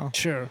Montreal.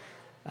 Sure.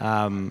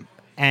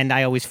 And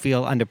I always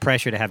feel under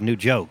pressure to have new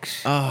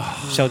jokes.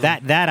 Oh. So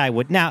that I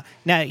would now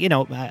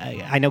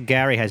I know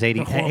Gary has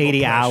 80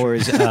 horrible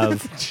hours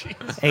of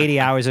 80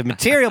 hours of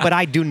material, but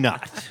I do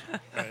not.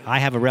 I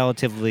have a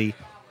relatively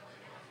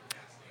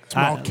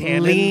Small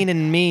cannon. lean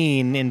and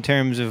mean in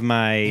terms of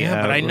my.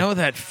 Yeah, but I know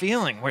that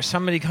feeling where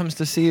somebody comes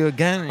to see you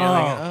again and you're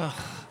like, ugh,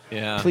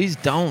 Yeah. please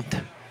don't.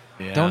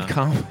 Yeah. Don't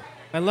come.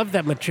 I love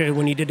that material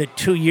when you did it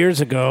 2 years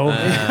ago.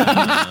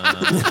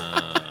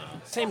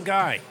 Same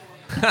guy.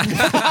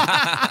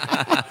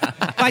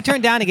 I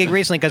turned down a gig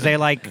recently because they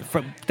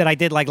that I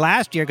did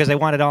last year because they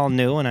wanted all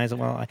new, and I said,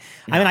 well,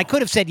 I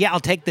could have said, yeah, I'll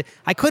take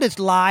I could have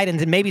lied, and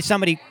then maybe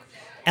somebody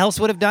else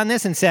would have done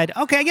this and said,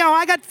 okay,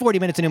 I got 40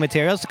 minutes of new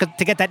materials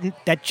to get that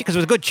because it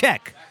was a good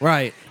check.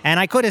 Right. And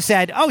I could have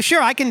said, oh,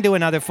 sure, I can do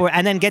another 4,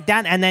 and then get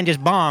down and then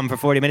just bomb for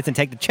 40 minutes and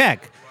take the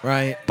check.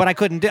 Right. But I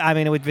couldn't do.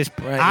 It would just.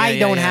 Right, I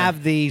don't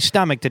have the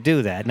stomach to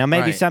do that. Now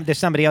maybe Right. there's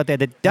somebody out there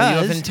that You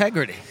does. have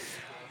integrity.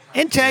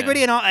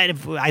 Integrity and all. And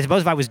I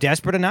suppose if I was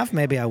desperate enough,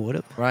 maybe I would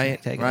have.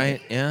 Right. taken Right.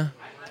 it. Yeah.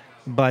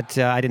 But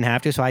I didn't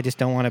have to, so I just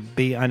don't want to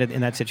be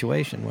in that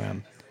situation where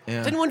I'm. Yeah.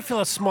 Does anyone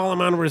feel a small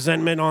amount of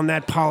resentment on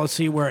that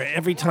policy where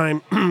every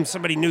time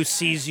somebody new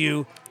sees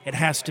you, it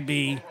has to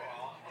be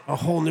a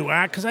whole new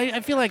act? Because I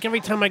feel like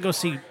every time I go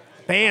see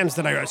bands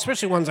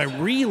especially ones I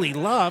really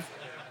love,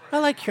 I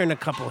like hearing a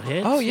couple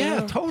hits. Oh you yeah,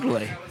 know?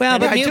 totally. Well,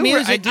 but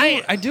music.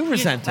 I do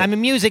resent it.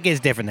 Music is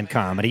different than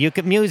comedy.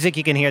 Music,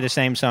 you can hear the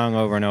same song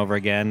over and over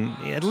again.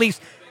 At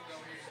least,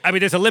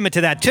 there's a limit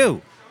to that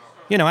too.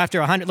 After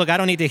 100. Look, I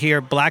don't need to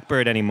hear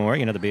Blackbird anymore.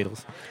 The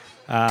Beatles.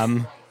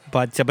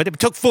 But it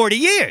took 40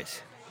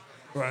 years.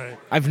 Right.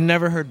 I've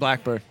never heard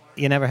Blackbird.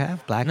 You never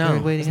have Blackbird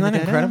No. waiting. Isn't in that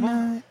the dead of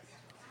incredible?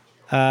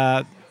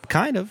 night?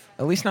 Kind of.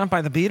 At least not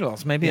by the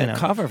Beatles. Maybe You a know.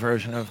 cover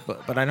version of,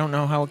 but I don't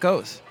know how it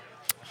goes.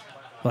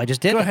 Well, I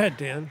just did. Go it. ahead,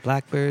 Dan.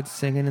 Blackbird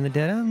singing in the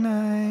dead of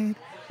night.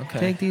 Okay.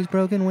 Take these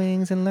broken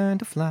wings and learn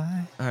to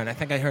fly. All right. I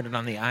think I heard it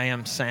on the I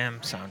Am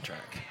Sam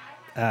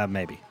soundtrack.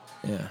 Maybe.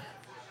 Yeah.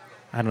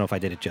 I don't know if I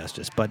did it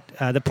justice, but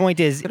the point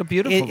is, Got a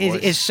beautiful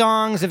voice. is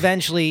songs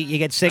eventually you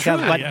get sick of,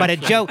 Truly, but a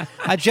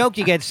joke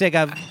you get sick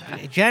of.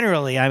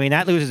 Generally,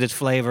 that loses its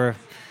flavor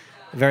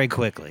very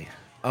quickly.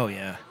 Oh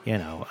yeah.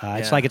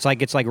 It's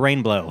Yeah. like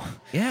Rainbow.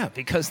 Yeah,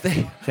 because they.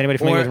 Is anybody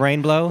familiar with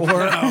Rainbow?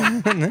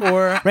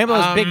 Or Rainbow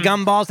is big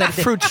gumballs. That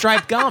fruit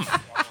stripe gum.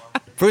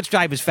 Fruit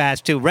Stripe is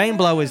fast too.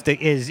 Rainbow is.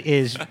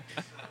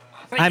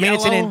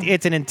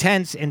 It's an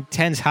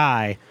intense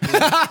high,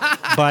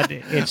 but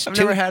it's I've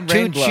two, never had two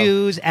Rainbow.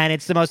 chews, and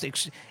it's the most.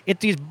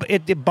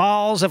 The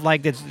balls of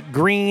it's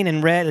green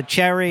and red, a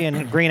cherry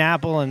and green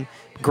apple and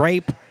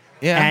grape.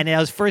 Yeah. And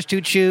those first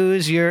 2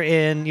 chews,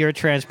 you're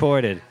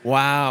transported.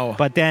 Wow.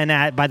 But then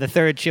by the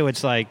 3rd chew,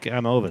 it's like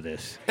I'm over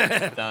this.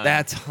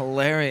 That's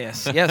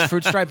hilarious. Yes,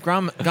 fruit stripe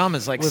gum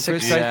is like With 6.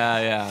 fruit stripe-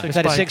 Yeah. Is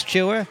that a 6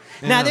 chewer?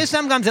 Now there's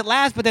some gums that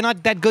last, but they're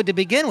not that good to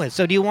begin with.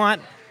 So do you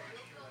want?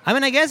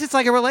 I guess it's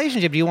like a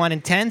relationship. Do you want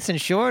intense and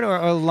short,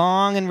 or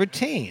long and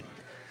routine,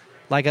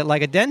 like a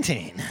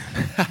dentine,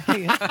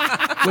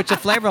 which the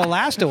flavor will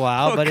last a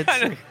while, but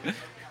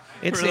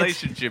it's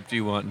relationship do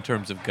you want in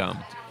terms of gum?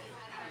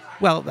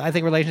 well, I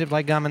think relationships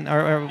like gum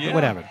or Yeah,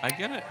 whatever. I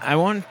get it. I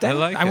want that. I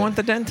like I it. want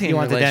the dentine. You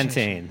want the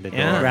relationship. dentine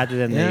Yeah. rather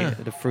than Yeah.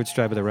 the fruit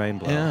stripe of the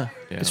rainbow. Yeah.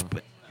 Yeah.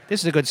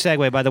 This is a good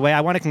segue, by the way.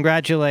 I want to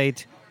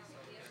congratulate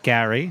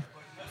Gary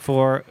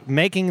for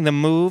making the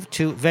move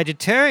to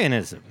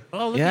vegetarianism,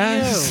 Oh, look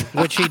Yes. at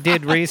you. which he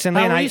did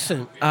recently. How and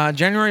recent?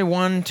 January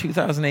 1,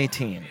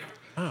 2018.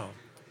 Oh.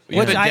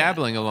 You've been I-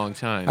 dabbling a long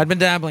time. I've been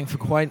dabbling for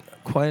quite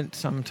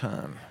some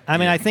time.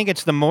 I think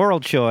it's the moral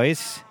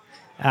choice.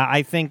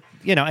 I think,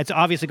 it's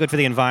obviously good for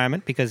the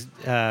environment because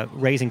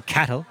raising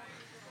cattle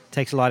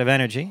takes a lot of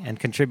energy and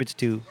contributes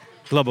to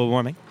global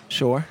warming.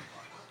 Sure.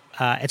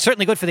 It's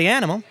certainly good for the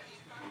animal,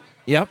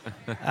 Yep.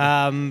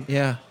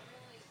 Yeah.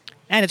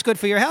 and it's good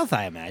for your health,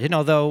 I imagine,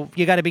 although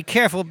you got to be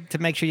careful to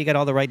make sure you get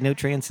all the right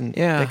nutrients, and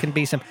Yeah. there can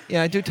be some...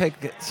 Yeah, I do take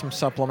some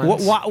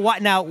supplements.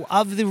 What now,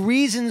 of the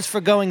reasons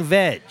for going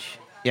veg,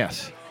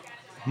 Yes.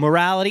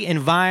 morality,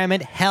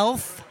 environment,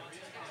 health,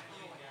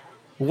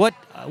 what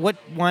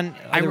one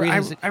are the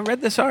reasons... I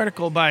read this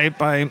article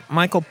by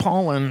Michael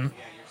Pollan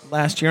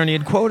last year, and he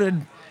had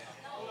quoted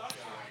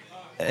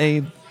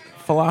a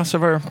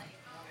philosopher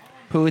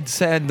who had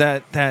said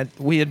that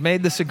we had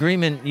made this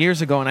agreement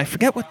years ago, and I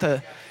forget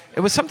it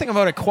was something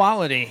about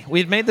equality. We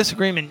had made this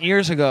agreement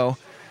years ago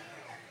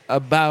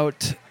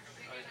about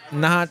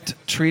not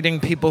treating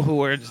people who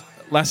were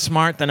less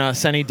smart than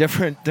us any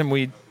different than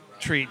we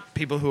treat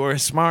people who are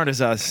as smart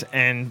as us,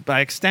 and by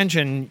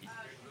extension,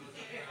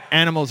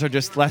 animals are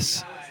just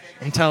less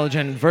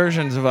intelligent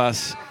versions of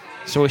us,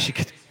 so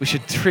we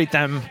should treat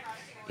them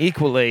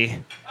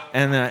equally.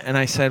 And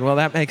I said, well,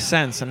 that makes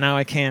sense. And now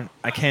I can't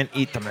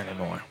eat them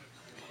anymore.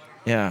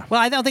 Yeah. Well,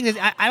 I don't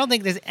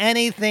think there's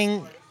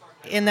anything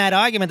in that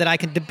argument that I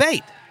can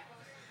debate.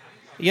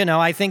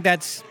 I think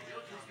that's.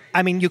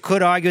 I mean, you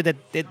could argue that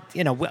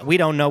we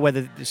don't know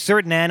whether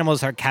certain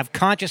animals have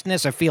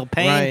consciousness or feel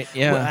pain. Right.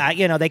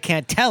 Yeah. They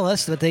can't tell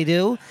us that they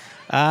do,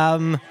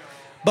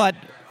 but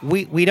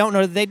we don't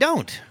know that they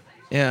don't.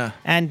 Yeah.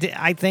 And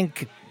I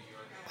think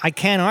I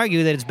can't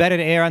argue that it's better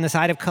to err on the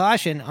side of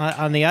caution.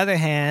 On the other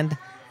hand,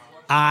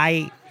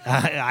 I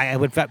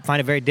would find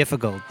it very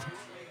difficult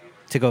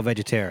to go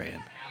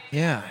vegetarian.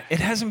 Yeah. It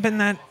hasn't been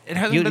that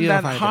You don't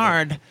find it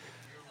hard.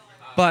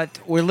 But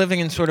we're living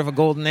in sort of a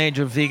golden age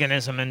of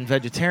veganism and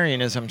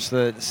vegetarianism,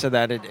 so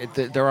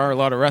that there are a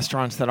lot of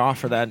restaurants that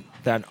offer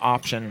that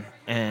option,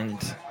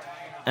 and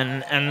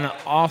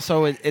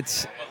also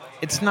it's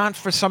not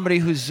for somebody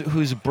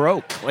who's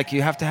broke. Like,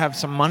 you have to have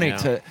some money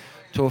to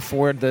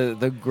afford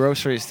the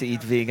groceries to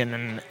eat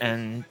vegan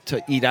and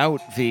to eat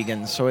out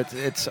vegan. So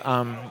it's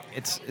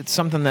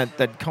something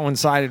that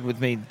coincided with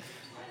me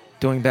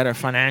doing better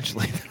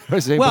financially.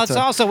 Well, it's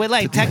also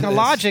like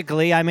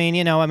technologically.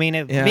 Being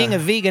a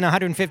vegan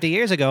 150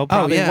 years ago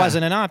probably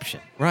wasn't an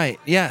option. Right.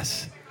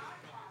 Yes.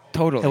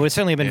 Totally. It would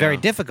certainly have been very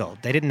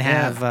difficult. They didn't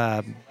have,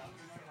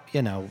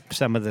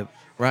 some of the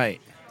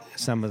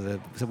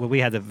we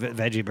had the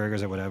veggie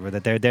burgers or whatever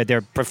that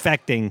they're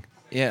perfecting.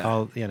 Yeah.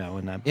 All,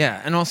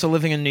 and also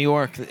living in New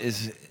York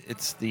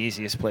it's the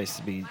easiest place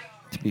to be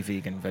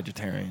vegan,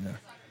 vegetarian.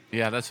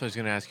 Yeah, that's what I was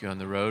going to ask you. On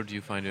the road, do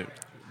you find it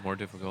more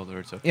difficult, or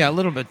it's okay? Yeah, a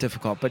little bit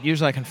difficult, but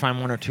usually I can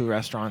find one or two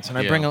restaurants, and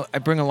I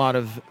bring a lot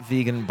of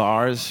vegan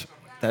bars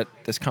that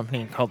this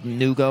company called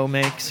Nugo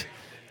makes,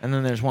 and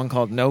then there's one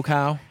called No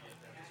Cow.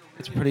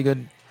 It's a pretty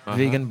good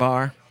vegan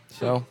bar.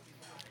 So,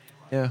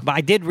 yeah. But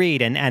I did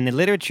read, and the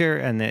literature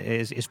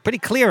is pretty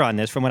clear on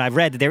this from what I've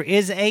read, that there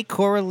is a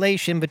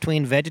correlation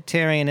between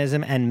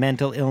vegetarianism and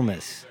mental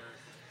illness.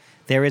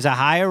 There is a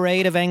higher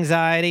rate of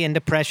anxiety and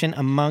depression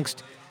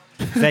amongst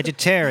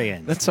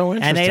vegetarians. That's so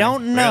interesting. And they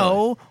don't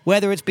know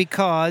whether it's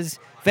because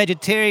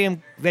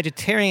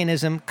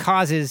vegetarianism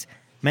causes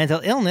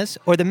mental illness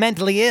or the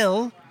mentally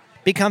ill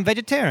become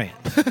vegetarian.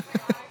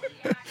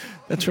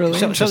 That's really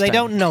interesting. So they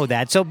don't know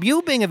that. So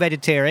you being a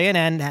vegetarian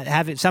and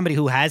having somebody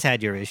who has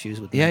had your issues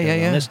with mental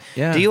illness,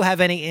 do you have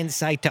any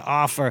insight to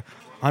offer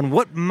on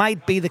what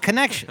might be the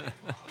connection?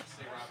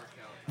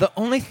 The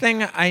only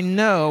thing I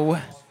know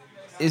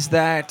is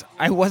that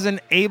I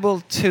wasn't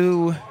able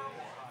to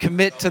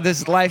commit to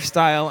this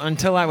lifestyle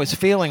until I was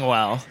feeling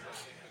well.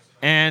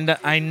 And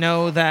I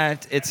know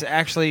that it's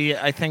actually,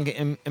 I think,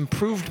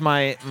 improved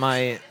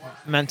my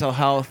mental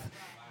health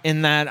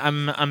in that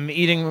I'm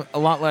eating a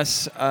lot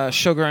less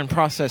sugar and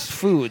processed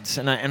foods,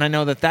 and I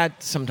know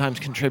that sometimes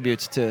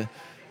contributes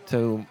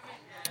to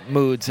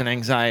moods and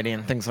anxiety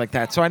and things like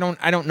that. So I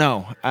don't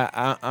know.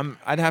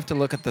 I'd have to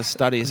look at the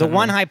studies. The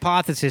one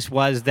hypothesis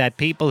was that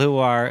people who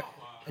are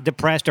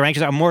depressed or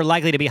anxious are more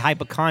likely to be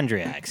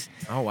hypochondriacs.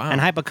 Oh, wow. And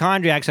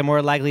hypochondriacs are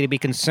more likely to be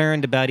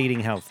concerned about eating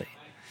healthy.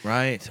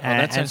 Right. Oh,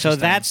 and so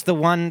that's the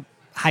one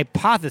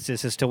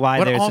hypothesis as to why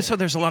but also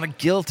there's a lot of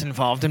guilt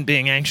involved in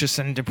being anxious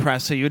and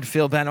depressed, so you'd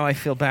feel bad. I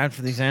feel bad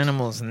for these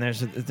animals, and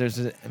there's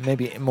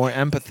maybe more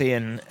empathy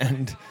and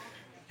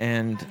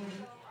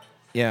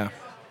yeah.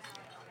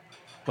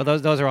 Well,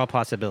 those are all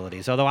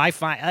possibilities. Although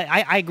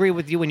I agree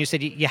with you when you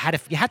said you had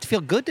to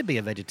feel good to be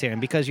a vegetarian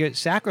because you're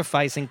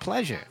sacrificing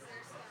pleasure.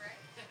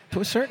 To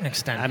a certain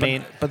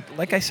extent. But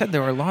like I said,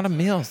 there are a lot of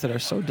meals that are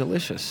so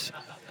delicious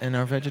and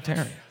are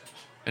vegetarian.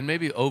 And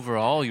maybe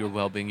overall your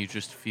well-being, you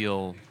just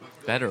feel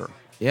better.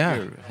 Yeah.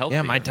 You're healthier.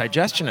 Yeah, my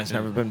digestion has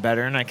never been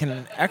better, and I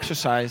can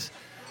exercise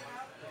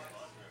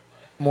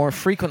more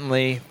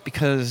frequently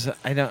because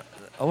a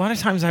lot of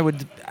times I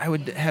would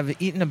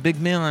have eaten a big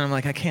meal and I'm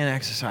like, I can't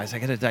exercise. I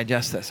got to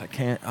digest this. I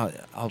can't.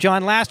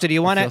 John Laster, do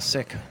you want to feel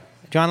sick?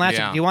 John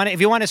Laster, do you want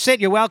if you want to sit,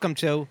 you're welcome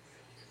to.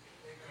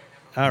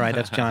 All right,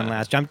 that's John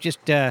Laster. I'm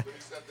just now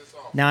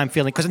I'm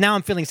feeling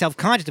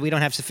self-conscious that we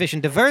don't have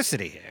sufficient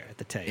diversity here at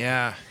the table.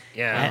 Yeah.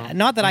 Yeah.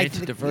 Not that I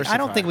diversify.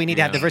 don't think we need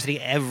to have diversity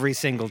every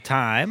single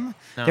time.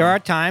 No. There are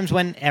times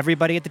when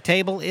everybody at the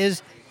table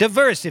is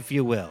diverse, if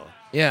you will.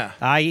 Yeah.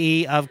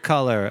 I.e. of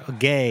color,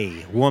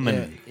 gay,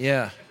 woman.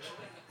 Yeah.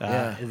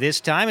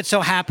 This time it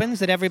so happens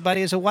that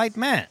everybody is a white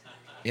man.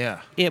 Yeah.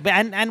 Yeah,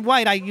 and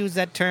white, I use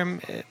that term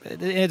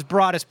in its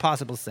broadest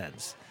possible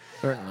sense.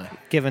 Certainly.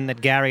 Given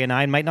that Gary and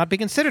I might not be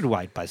considered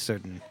white by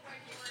certain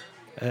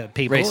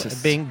people,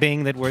 racists.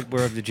 being that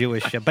we're of the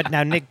Jewish. But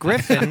now Nick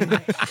Griffin,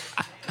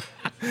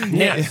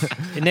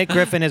 Nick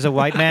Griffin is a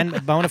white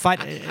man, bona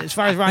fide. As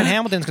far as Ryan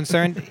Hamilton's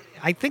concerned,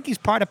 I think he's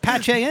part of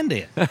Pache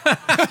India. We've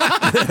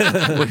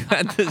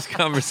had this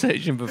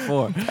conversation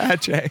before.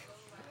 Pache.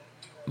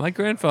 My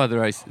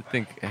grandfather, I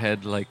think,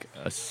 had like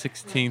a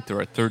 16th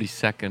or a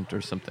 32nd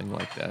or something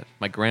like that.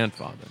 My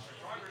grandfather.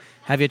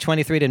 Have you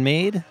 23'd in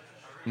Mead?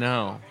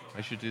 No,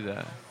 I should do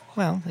that.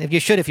 Well,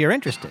 if you're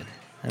interested.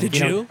 Did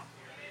you?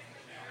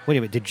 What do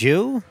you mean? The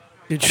Jew?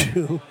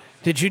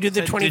 Did you do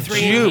the 23?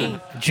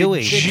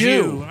 Jewy.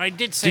 Jew. I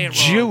did say it wrong.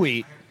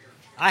 Jewy.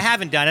 I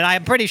haven't done it.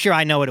 I'm pretty sure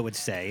I know what it would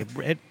say.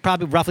 It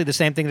probably roughly the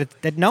same thing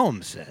that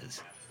Noam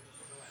says.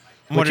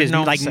 What Which did is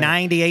Noam like say?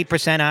 98%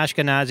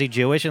 Ashkenazi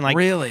Jewish and like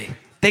Really?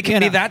 They can You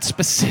be know. that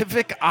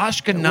specific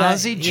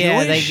Ashkenazi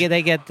Jewish? Yeah,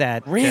 they get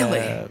that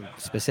Really?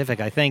 specific,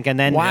 I think. And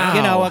then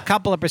Wow. a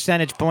couple of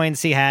percentage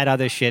points he had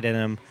other shit in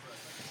him.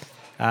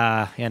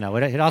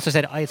 It also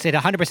said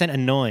 100%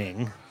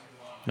 annoying.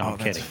 No, I'm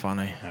kidding. That's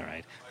funny. All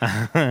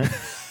right.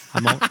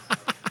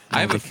 I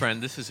have a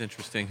friend. This is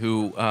interesting.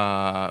 Who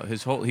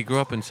he grew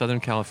up in Southern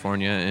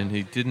California,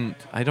 and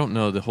I don't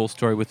know the whole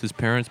story with his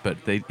parents, but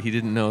he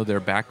didn't know their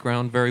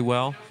background very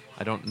well.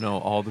 I don't know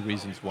all the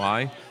reasons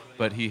why,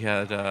 but he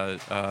had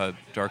a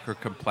darker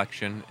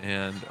complexion,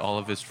 and all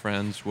of his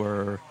friends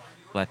were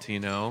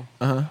Latino,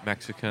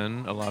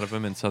 Mexican, a lot of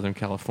them in Southern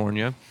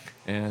California.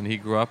 And he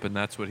grew up, and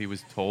that's what he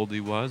was told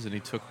he was. And he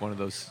took one of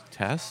those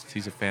tests.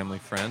 He's a family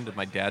friend, and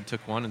my dad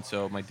took one, and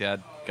so my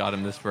dad got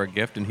him this for a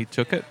gift, and he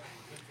took it.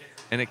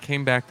 And it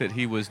came back that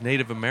he was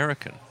Native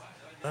American.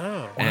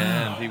 Oh.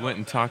 And he went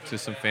and talked to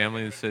some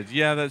family and said,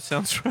 yeah, that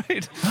sounds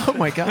right. Oh,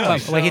 my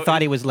gosh. Well, he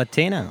thought he was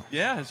Latino.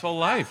 Yeah, his whole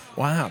life.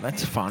 Wow,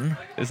 that's fun.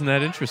 Isn't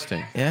that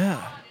interesting?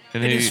 Yeah.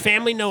 And Did his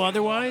family know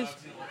otherwise?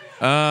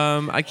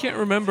 I can't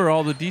remember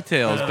all the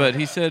details, but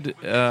he said,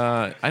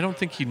 I don't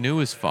think he knew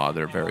his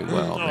father very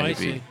well, Oh, maybe. I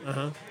see.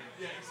 Uh-huh.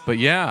 But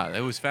yeah,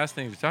 it was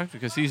fascinating to talk to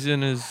because he's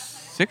in his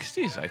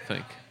 60s, I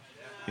think.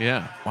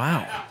 Yeah.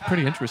 Wow.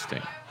 Pretty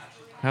interesting.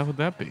 How would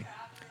that be?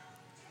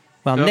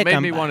 Well, So Nick, it made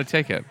me want to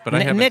take it, but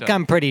I haven't Nick, done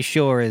I'm pretty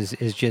sure is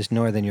just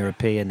Northern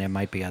European. There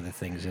might be other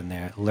things in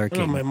there Oh,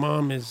 lurking. my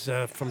mom is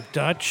from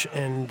Dutch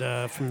and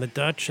from the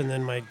Dutch, and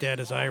then my dad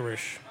is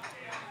Irish.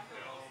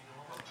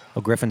 Oh,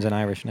 Griffin's an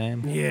Irish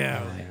name?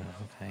 Yeah, Oh, yeah,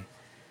 okay.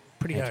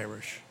 pretty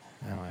Irish.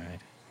 Oh, all right.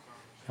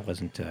 I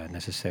wasn't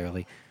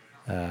necessarily...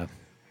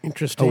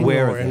 Interesting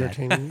Aware or of that.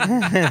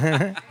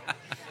 entertaining.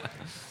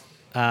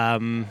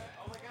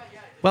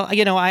 Well,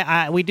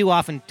 we do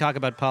often talk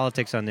about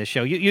politics on this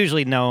show.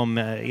 Usually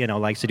Noam,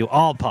 likes to do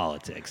all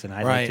politics, and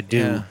I like to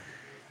do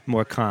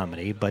more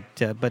comedy. But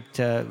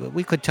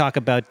we could talk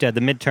about the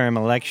midterm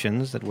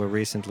elections that were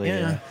recently.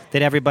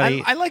 Did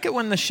everybody? I like it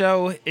when the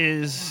show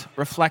is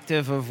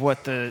reflective of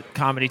what the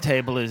comedy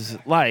table is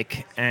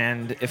like.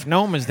 And if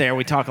Noam is there,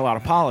 we talk a lot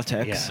of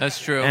politics. Yeah. That's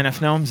true. And if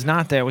Noam's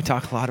not there, we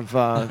talk a lot of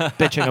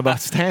bitching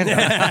about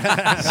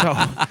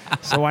stand-up.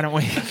 so why don't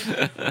we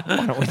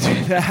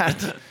do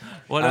that?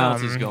 What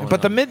else is going on?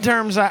 But the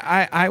midterms,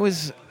 I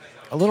was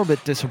a little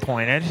bit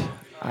disappointed.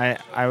 I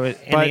was,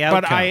 In the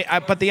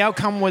outcome. but the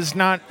outcome was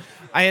not.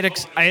 I had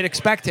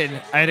expected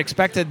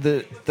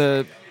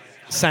the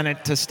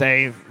Senate to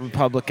stay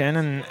Republican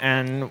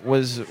and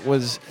was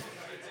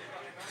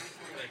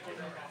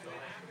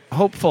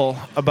hopeful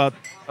about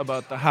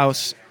the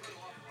House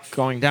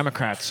going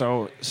Democrat.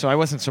 So I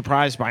wasn't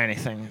surprised by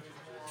anything.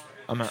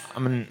 I'm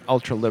an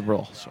ultra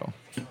liberal, so.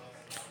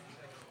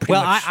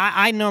 Well,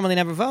 I normally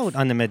never vote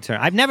on the midterm.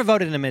 I've never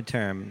voted in a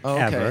midterm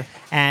ever,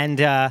 and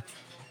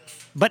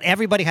but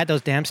everybody had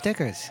those damn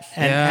stickers,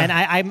 and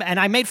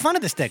I made fun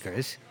of the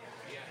stickers,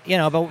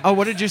 But Oh,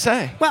 what did you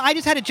say? well, I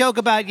just had a joke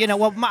about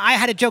I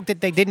had a joke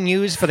that they didn't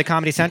use for the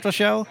Comedy Central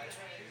show,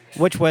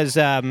 which was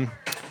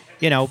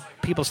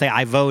people say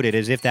I voted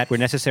as if that were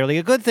necessarily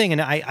a good thing,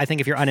 and I think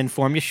if you're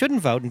uninformed, you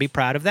shouldn't vote and be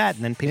proud of that.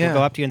 And then people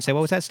go up to you and say,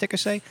 "What was that sticker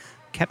say?"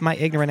 Kept my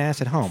ignorant ass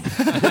at home.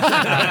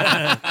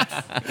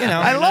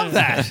 I love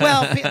that.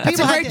 Well, That's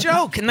a great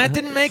joke, and that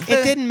didn't make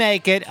It didn't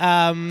make it.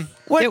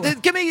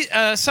 Give me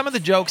some of the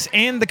jokes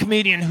and the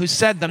comedian who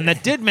said them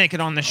that did make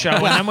it on the show,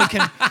 and then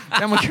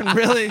we can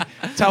really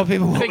tell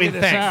people what we Figure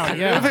this think. out,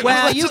 yeah.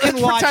 Well, let's, you can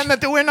let's watch- pretend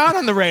that we're not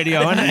on the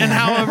radio, and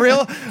how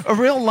a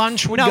real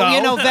lunch would No,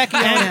 go.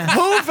 Vecchione.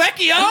 Who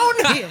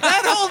Vecchione?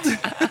 That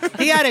old.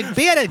 He had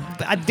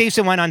a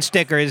decent one on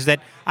stickers that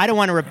I don't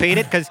want to repeat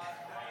it because.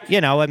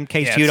 In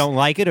case you don't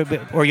like it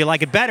or you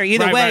like it better.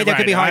 Either way, there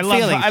could be hard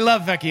feelings. I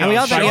love Vecchione. And we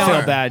all I don't Vecchione.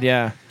 feel bad,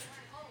 yeah.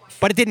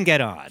 But it didn't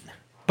get on.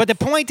 But the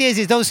point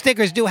is those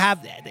stickers do have,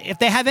 if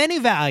they have any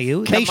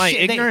value, Kept my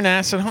ignorant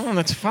ass at home.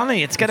 That's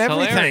funny. It's got It's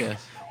everything.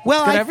 hilarious.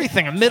 Well, It's got I-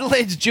 everything. A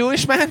middle-aged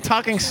Jewish man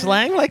talking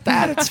slang like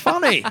that. It's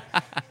funny.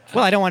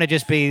 Well, I don't want to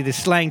just be the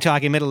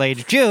slang-talking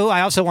middle-aged Jew.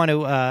 I also want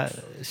to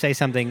say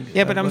something.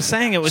 Yeah, but I'm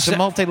saying it was a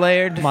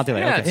multi-layered.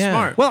 Multi-layered. Yeah, Okay. it's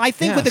smart. Well, I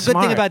think what the good thing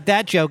smart. about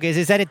that joke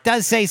is that it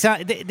does say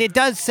it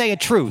does say a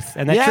truth,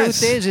 and the Yes.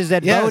 truth is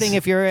that Yes. voting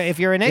if you're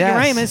an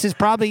ignoramus is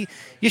probably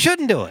you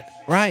shouldn't do it.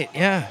 Right,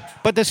 yeah.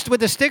 But what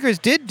the stickers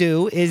did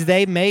do is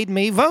they made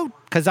me vote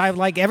because I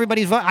like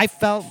everybody's vote. I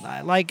felt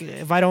like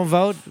if I don't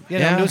vote,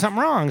 I'm doing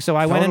something wrong. So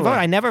I went and Totally.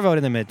 voted. I never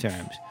voted in the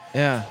midterms.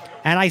 Yeah.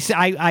 And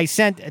I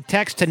sent a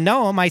text to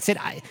Noam. I said,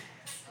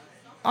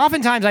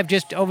 oftentimes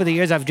over the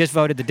years, I've just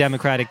voted the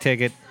Democratic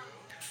ticket.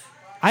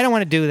 I don't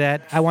want to do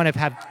that. I want to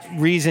have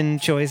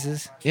reasoned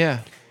choices. Yeah.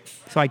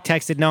 So I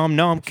texted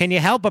Noam, can you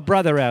help a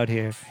brother out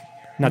here?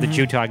 Another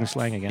Jew talking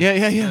slang again.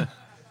 Yeah.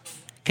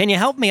 Can you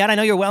help me out? I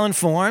know you're well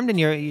informed, and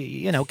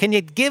can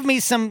you give me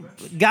some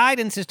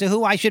guidance as to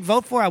who I should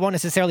vote for? I won't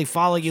necessarily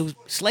follow you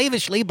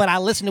slavishly, but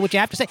I'll listen to what you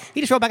have to say. He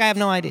just wrote back, I have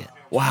no idea.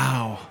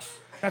 Wow.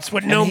 That's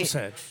what Noam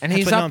said. And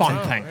he's That's up what on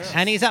Noam said. things.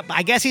 And he's up.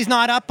 I guess he's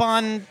not up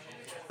on,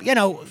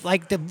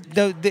 like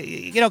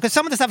because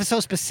some of the stuff is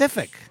so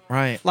specific.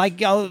 Right. Like,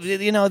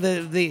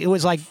 it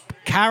was like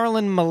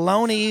Carolyn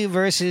Maloney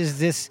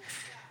versus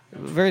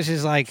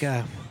like,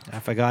 I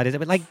forgot it,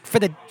 but like for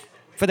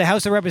the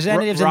House of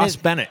Representatives. Ross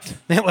Bennett.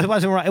 It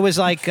wasn't right. It was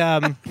like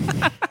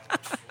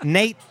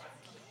Nate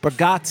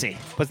Bargatze.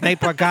 was Nate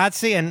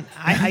Bargatze, and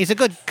he's a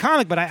good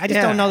comic, but I just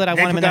don't know that I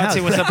want him in the House.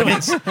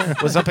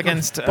 Bargatze was up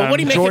against But what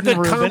do you make Jordan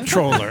a good Rubin.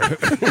 comptroller?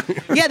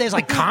 Yeah, there's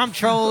like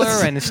comptroller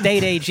and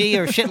state AG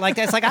or shit like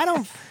that. It's like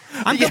I'm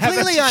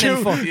completely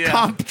uninformed. Yeah.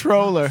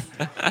 Comptroller.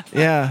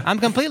 Yeah. I'm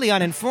completely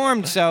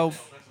uninformed, so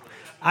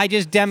I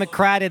just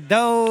democrated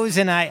those,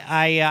 and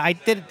I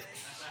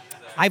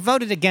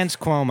voted against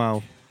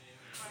Cuomo.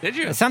 Did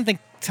you? Something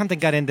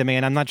got into me,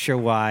 and I'm not sure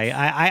why.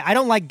 I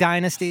don't like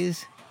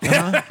dynasties.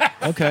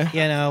 Okay.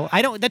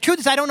 The truth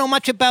is I don't know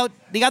much about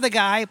the other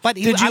guy, but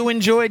Did you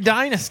enjoy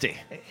Dynasty?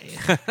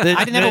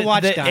 I never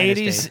watched the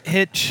Dynasty. 80s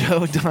hit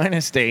show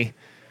Dynasty,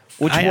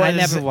 which was I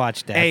never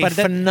watched that. a But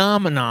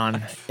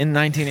phenomenon in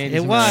 1980s.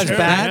 It was America.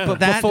 back yeah. but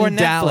That before and Netflix.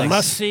 Dallas.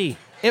 Must see.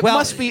 It Well-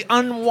 must be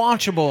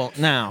unwatchable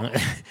now.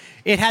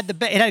 It had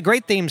a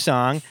great theme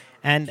song,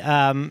 and if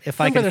I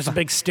Remember can, there's a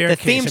big the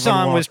staircase theme everyone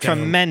song was walked down.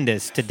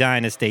 tremendous to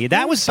Dynasty.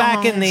 That was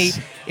back in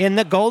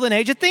the golden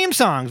age of theme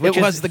songs. It Which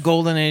was is, the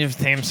golden age of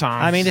theme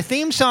songs. I mean, the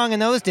theme song in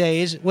those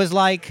days was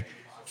like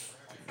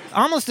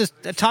almost a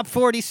top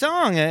 40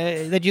 song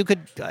that you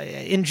could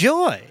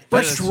enjoy.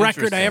 First That's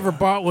record I interesting. ever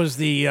bought was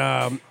the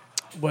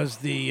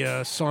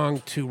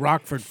song to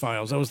Rockford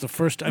Files. That was the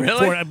first.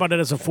 Really? I bought it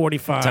as a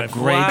 45. It's a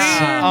great Wow.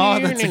 song. Oh,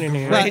 that's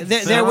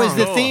Well, there was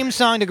the theme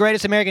song to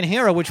Greatest American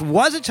Hero, which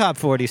was a top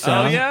 40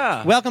 song. Oh,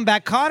 yeah. Welcome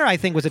Back, Kotter, I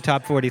think, was a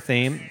top 40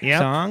 theme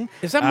song.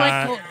 Is that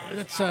Michael?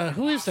 That's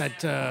who is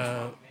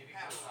that?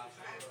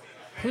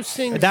 Who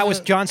sings? That was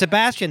John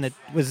Sebastian that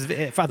was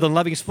for the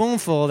Loving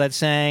Spoonful that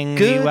sang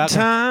Good the Welcome.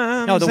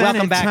 times. No, the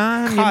Welcome Back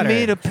anytime Kotter. You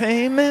meet a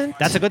payment.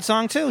 That's a good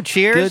song too.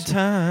 Cheers. Good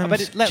times.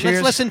 But let's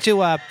Cheers. listen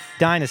to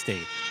Dynasty.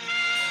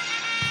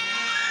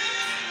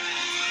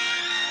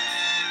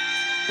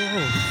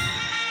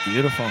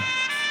 Beautiful.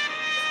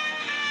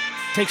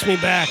 Takes me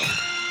back.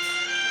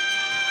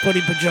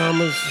 Footy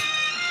pajamas.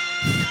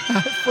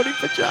 Footy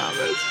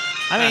pajamas.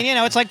 I mean,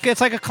 it's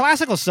like a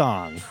classical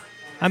song.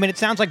 I mean, it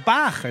sounds like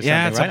Bach or something.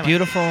 Yeah, it's right? a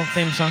beautiful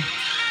theme song.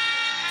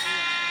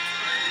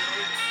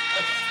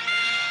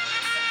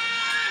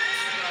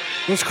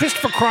 Was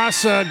Christopher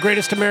Cross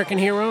Greatest American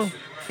Hero?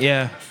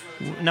 Yeah.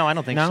 No, I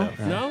don't think No?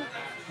 so. No?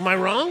 Am I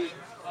wrong?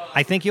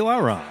 I think you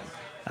are wrong.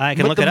 I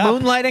can But look the it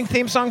up. Moonlighting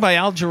theme song by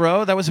Al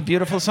Jarreau, that was a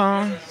beautiful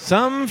song.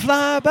 Some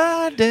fly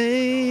by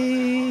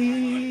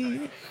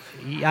day.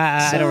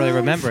 I don't really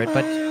remember it,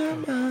 but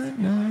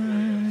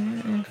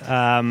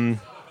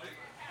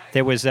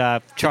there was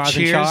Charles and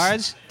Cheers.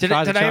 Charles. Did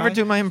Charles and I ever Charles?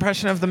 do my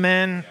impression of the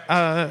man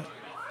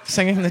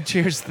singing the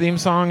Cheers theme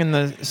song in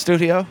the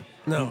studio?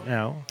 No.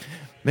 No.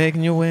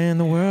 Making your way in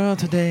the world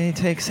today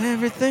takes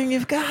everything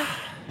you've got.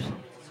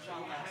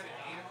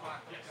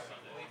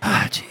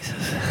 Ah,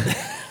 Jesus.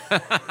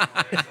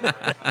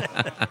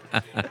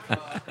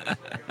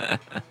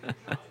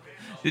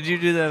 Did you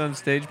do that on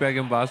stage back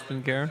in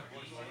Boston, Karen?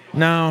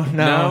 No,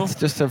 No? it's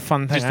just a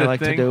fun thing Just I a like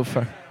thing? to do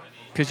for.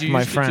 Because you My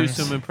used to friends.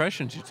 do some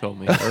impressions, you told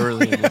me,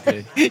 early in the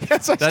day.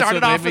 Yes, I That's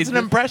started what off made me as an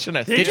think-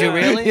 impressionist. Did you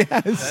really? Yes.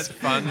 That's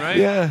fun, right?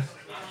 Yeah.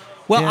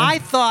 Well, Yeah. I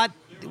thought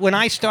when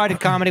I started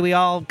comedy, we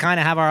all kind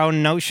of have our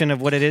own notion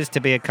of what it is to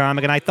be a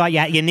comic, and I thought,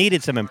 you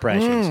needed some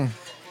impressions.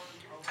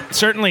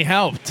 Certainly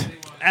helped.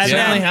 And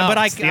Certainly then- helped.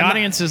 but the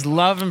audiences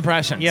love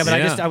impressions. Yeah, but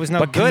Yeah. I was no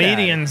But good at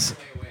it.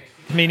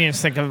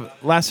 comedians think of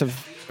less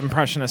of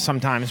impressionists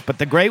sometimes, but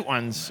the great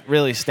ones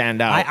really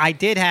stand out. I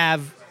did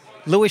have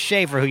Louis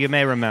Schaefer, who you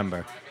may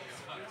remember,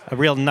 a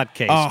real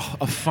nutcase. Oh,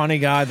 a funny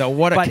guy though.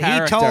 What a But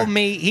character.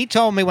 he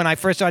told me when I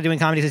first started doing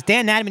comedy, he says,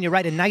 Dan Natterman, you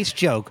write a nice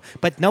joke,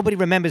 but nobody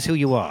remembers who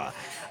you are.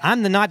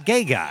 I'm the not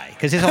gay guy,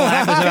 because his whole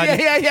act was about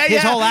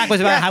his whole act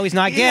was about how he's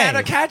not He gay. had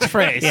a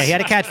catchphrase. Yeah, he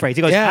had a catchphrase.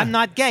 He goes, Yeah. I'm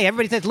not gay.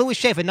 Everybody says Louis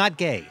Schaefer, not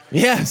gay.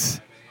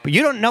 Yes. But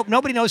you don't know.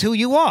 Nobody knows who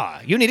you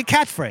are. You need a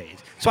catchphrase.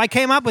 So I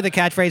came up with a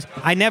catchphrase.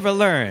 I never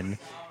learn,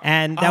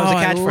 and that was a Oh,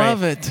 I catchphrase.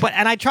 love it. But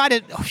I tried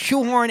to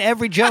shoehorn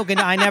every joke, and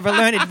I never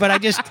learned it. But I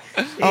just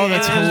Oh,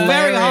 that's it was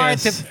very hard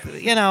hilarious.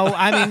 to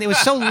I mean, it was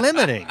so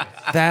limiting.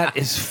 That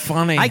is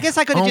funny. I guess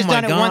I could have just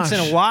done it once in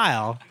a gosh.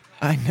 while.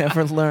 I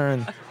never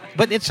learn.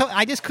 But it's so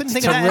I just couldn't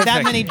think It's of that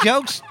terrific. many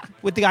jokes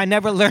with the I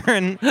never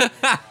learn, thing.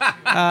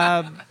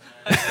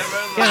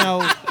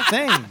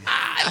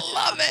 I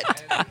love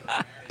it.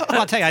 Well,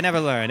 I'll tell you, I never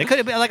learned. It could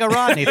have been like a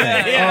Rodney thing.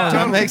 Oh,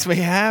 that makes me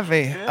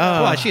happy.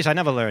 Oh. Well, jeez, I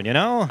never learned,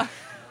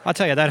 I'll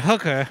tell you, that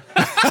hooker.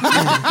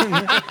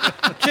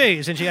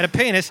 Jeez, and she had a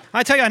penis.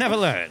 I tell you, I never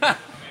learned.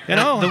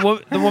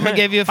 The woman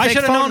gave you a fake I should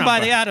have phone known by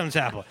number. the Adam's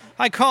apple.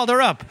 I called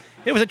her up.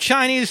 It was a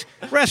Chinese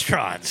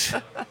restaurant.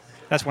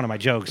 That's one of my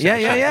jokes. Yeah,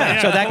 actually. yeah,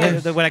 yeah. So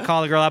that when I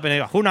call a girl up and they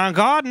go, Hunan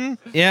Garden,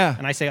 Yeah.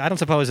 and I say, I don't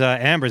suppose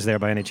Amber's there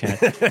by any chance.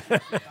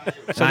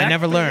 So I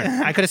never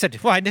learned. I could have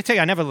said, well, I did tell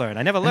you I never learned.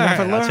 I never learned.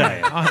 Never I'll tell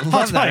you. I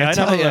love that. I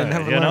never learned.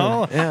 never You know.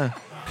 learned. Yeah.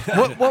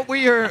 What were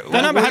your?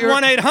 The number had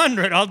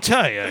 1-800. I'll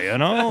tell you. You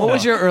know. What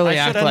was your early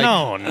I act should have like,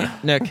 known.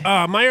 Nick?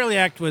 My early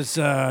act was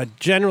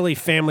generally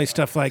family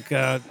stuff like,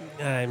 I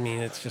mean,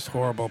 it's just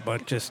horrible,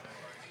 but just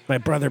my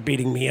brother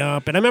beating me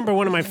up. And I remember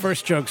one of my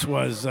first jokes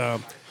was,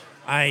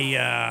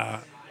 I'm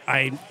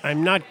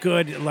not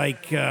good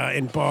like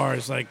in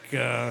bars. Like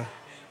I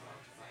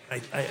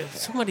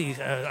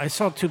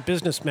saw two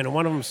businessmen, and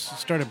one of them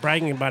started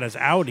bragging about his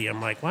Audi. I'm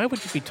like, why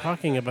would you be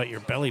talking about your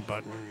belly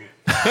button?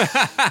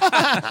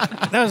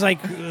 That was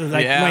like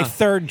my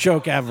third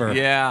joke ever.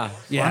 Yeah.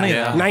 Yeah.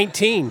 Yeah.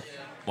 19.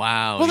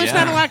 Wow. Well, there's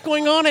not a lot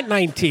going on at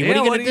 19. Yeah, what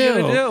are you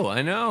going to do?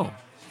 I know.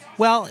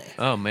 Well,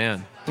 Oh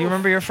man. Do you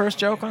remember your first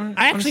joke on?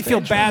 I actually feel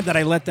stage? bad that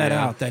I let that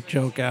Yeah. out, that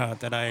joke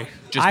out, that I...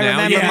 Just I now.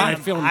 remember Yeah, my, I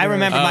feel I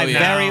remember my embarrassed.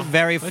 very, Oh, yeah.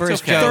 very That's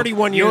first okay. joke.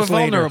 31 You were years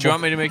later. vulnerable. Do you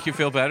want me to make you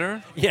feel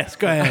better? Yes,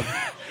 go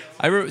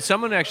ahead.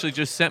 Someone actually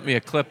just sent me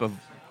a clip of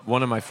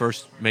one of my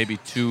first maybe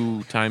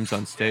 2 times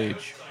on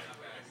stage.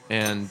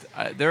 And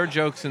there are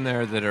jokes in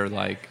there that are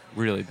like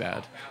really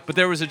bad. But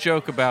there was a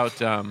joke about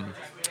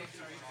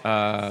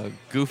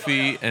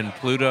Goofy and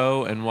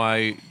Pluto and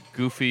why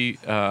Goofy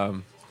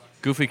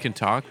can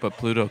talk, but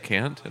Pluto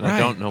can't. And I Right.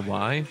 don't know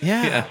why.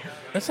 Yeah.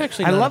 That's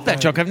actually I not love that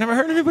bad. joke. I've never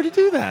heard anybody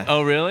do that.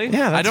 Oh, really?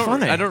 Yeah, that's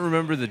funny. I don't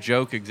remember the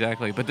joke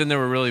exactly. But then there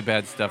were really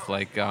bad stuff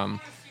like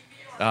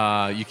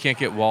you can't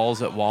get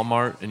walls at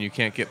Walmart and you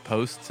can't get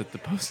posts at the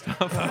post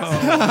office.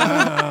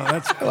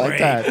 That's I like great.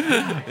 that.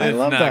 I It's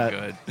love not that.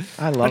 good.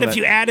 I love But it. if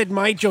you added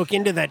my joke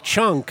into that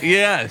chunk,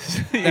 Yes.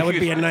 that would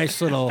be a nice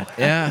little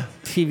Yeah.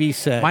 TV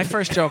set. My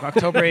first joke,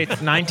 October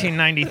 8th,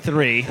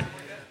 1993.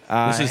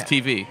 This is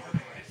TV.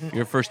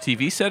 Your first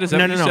TV set? Is that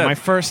No, what no, you no. said? My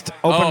first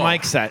open Oh,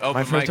 mic set. open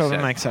My first mic open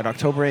set. mic set,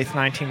 October 8th,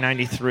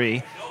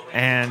 1993.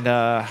 And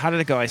how did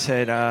it go? I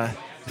said,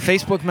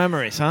 Facebook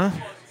memories, huh?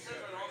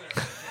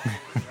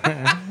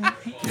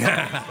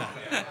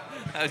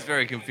 I was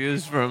very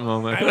confused for a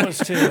moment. I was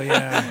too,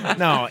 yeah.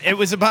 No, it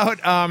was about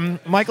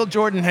Michael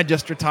Jordan had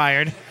just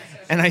retired.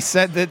 And I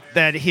said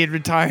that he had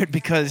retired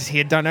because he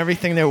had done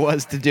everything there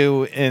was to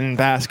do in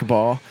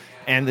basketball.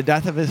 And the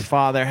death of his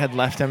father had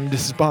left him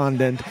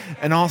despondent.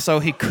 And also,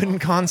 he couldn't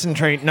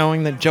concentrate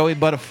knowing that Joey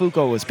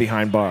Buttafuoco was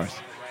behind bars.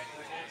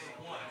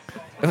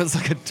 It was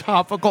like a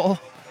topical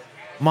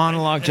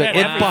monologue.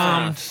 It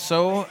bombed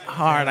so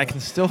hard. I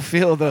can still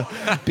feel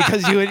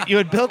because you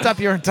had built up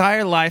your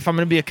entire life. I'm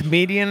going to be a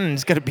comedian, and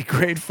it's going to be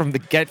great from the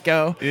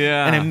get-go.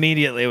 Yeah. And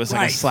immediately it was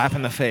like Right. a slap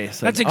in the face.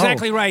 That's Like,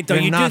 exactly oh, right, though.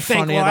 you're You do not think,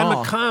 funny well, at I'm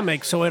all. a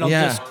comic, so I'll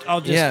Yeah.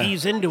 just Yeah.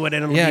 ease into it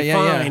and it'll Yeah, be yeah,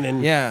 fine. yeah.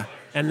 And Yeah.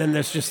 and then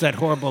there's just that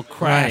horrible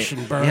crash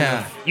and burn.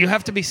 Yeah, you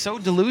have to be so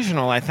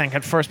delusional, I think,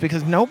 at first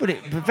because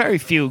very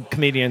few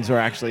comedians are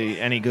actually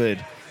any good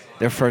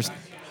their first.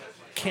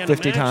 Can't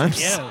 50 imagine.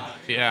 times. Yeah.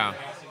 Yeah.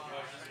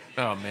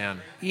 Oh, man.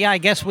 Yeah, I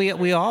guess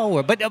we all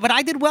were, but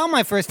I did well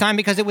my first time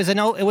because it was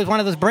one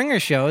of those bringer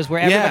shows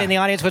where everybody Yeah. in the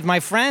audience was my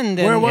friend.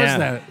 And Where was Yeah.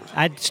 that?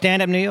 I'd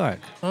stand up New York.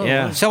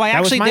 Yeah, So I that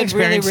was actually my did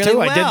really, experience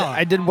really too. well.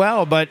 I did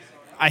well, but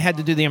I had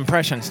to do the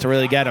impressions to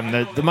really get them.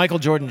 The Michael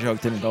Jordan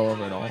joke didn't go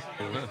over at all.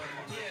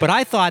 But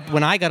I thought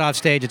when I got off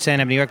stage at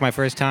stand up New York my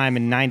first time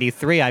in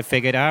 '93, I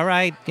figured, all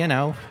right,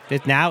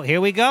 now here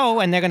we go,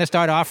 and they're going to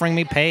start offering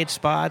me paid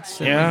spots.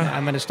 And Yeah.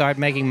 I'm going to start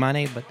making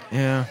money, but.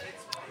 Yeah,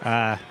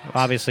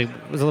 Obviously, it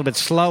was a little bit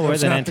slower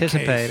That's than not the case.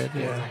 anticipated.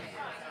 Yeah.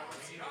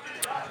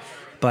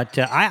 But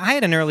I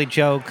had an early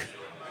joke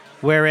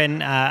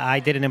wherein I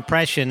did an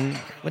impression,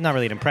 well, not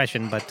really an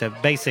impression, but a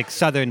basic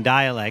Southern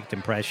dialect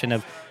impression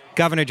of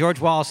Governor George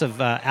Wallace of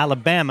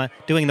Alabama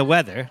doing the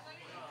weather.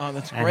 oh,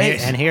 that's And,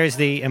 great. and here's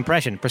the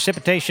impression: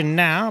 precipitation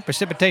now,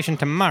 precipitation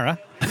tomorrow,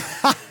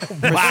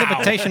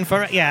 precipitation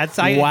for it's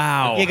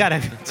Wow. You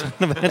gotta.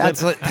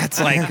 that's like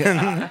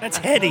That's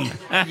heady.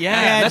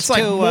 yeah, that's it's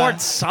like too, Mort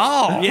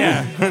Saul.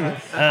 Yeah.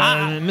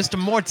 Mr.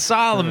 Mort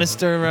Saul and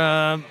Mr.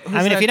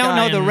 I mean, if you don't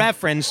know the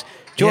reference,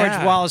 George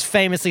Yeah. Wallace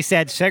famously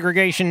said,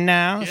 "Segregation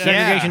now,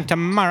 segregation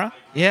tomorrow,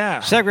 yeah,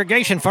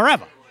 segregation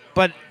forever."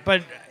 but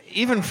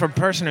even for a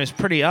person who's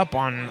pretty up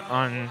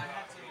on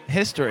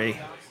history,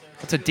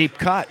 it's a deep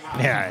cut.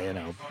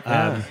 Yeah,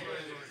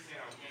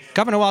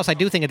 Governor Wallace, I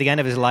do think at the end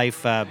of his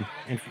life, I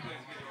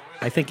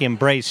think he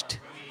embraced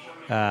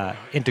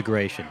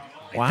integration.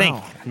 Wow. I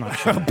think. I'm not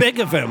sure. How big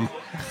of him?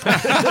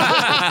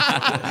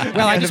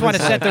 Well, I just want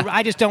to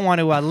I just don't want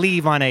to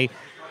leave on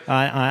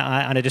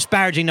a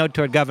disparaging note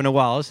toward Governor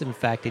Wallace. In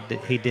fact,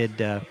 he did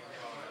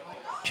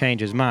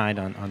change his mind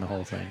on the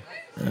whole thing.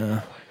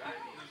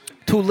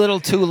 Too little,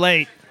 too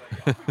late.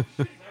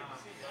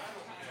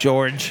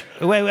 George.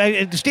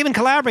 Wait, Stephen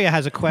Calabria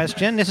has a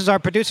question. This is our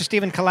producer,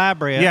 Stephen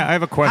Calabria. Yeah, I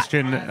have a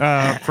question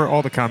for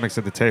all the comics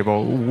at the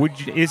table.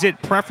 Is it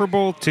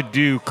preferable to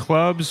do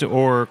clubs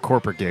or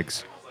corporate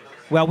gigs?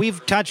 Well,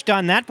 we've touched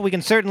on that, but we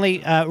can certainly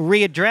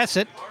readdress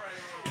it.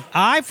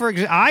 I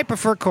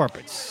prefer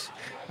corporates.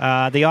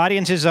 The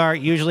audiences are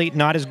usually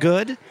not as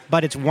good,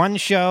 but it's one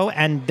show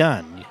and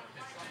done.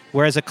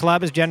 Whereas a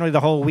club is generally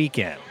the whole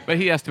weekend. But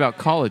he asked about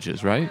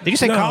colleges, right? Did you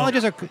say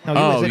colleges or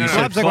Oh, you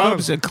said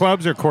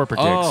Clubs or corporate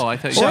gigs. Oh, I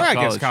thought you Or said I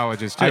college. guess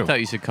colleges too. I thought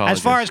you said colleges.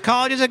 As far as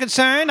colleges are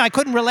concerned, I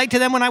couldn't relate to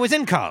them when I was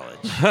in college.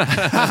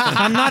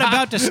 I'm not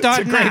about to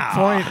start now.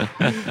 Point.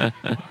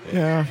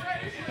 Yeah.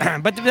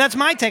 But that's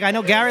my take. I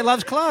know Gary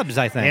loves clubs,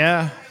 I think.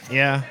 Yeah.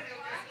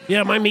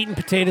 Yeah, my meat and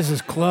potatoes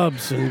is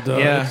clubs, and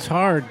it's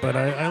hard, but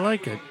I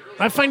like it.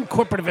 I find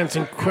corporate events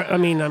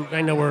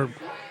I know we're,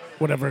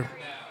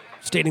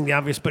 stating the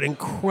obvious, but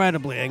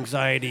incredibly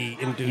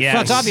anxiety-inducing. Yeah.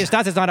 So it's obvious.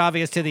 It's not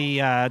obvious to the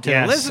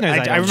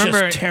listeners. I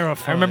remember. Just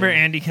terrifying. I remember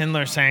Andy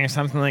Kindler saying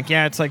something like,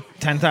 "Yeah, it's like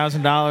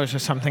 $10,000 or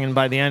something, and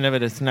by the end of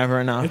it, it's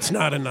never enough." It's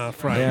not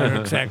enough, right? You're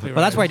exactly right.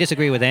 Well, that's where I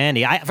disagree with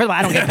Andy. First of all,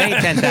 I don't get paid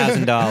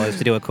 $10,000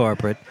 to do a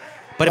corporate.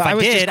 But Well, I if I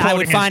was just did, I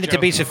would quoting find his it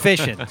to be joke.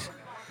 sufficient.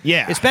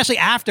 Yeah. Especially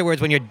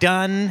afterwards when you're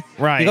done.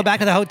 Right. You go back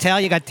to the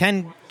hotel, you got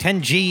 10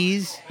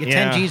 G's. You're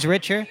 10 G's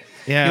richer.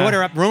 Yeah. You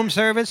order up room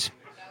service.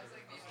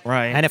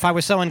 Right. And if I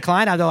were so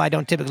inclined, although I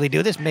don't typically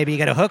do this, maybe you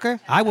get a hooker.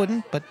 I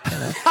wouldn't, but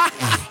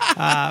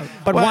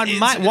but Well, one it's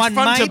might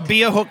fun to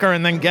be a hooker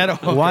and then get a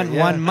hooker.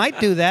 one might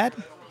do that.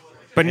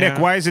 But Nick, Yeah.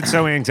 why is it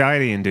so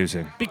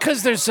anxiety-inducing?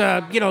 Because there's,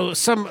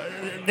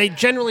 they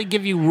generally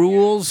give you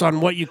rules on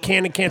what you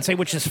can and can't say,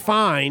 which is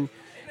fine.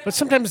 But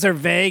sometimes they're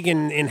vague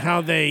in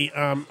how they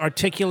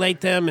articulate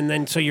them, and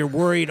then so you're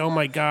worried, oh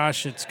my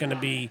gosh, it's going to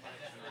be,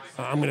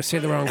 I'm going to say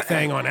the wrong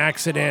thing on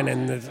accident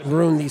and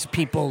ruin these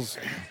people's,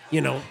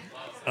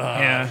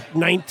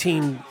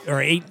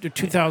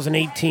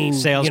 2018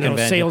 Sales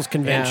convention. sales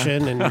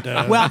convention.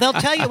 And Well, they'll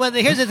tell you. Well,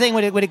 here's the thing: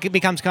 when it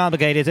becomes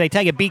complicated, is they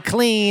tell you be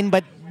clean,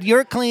 but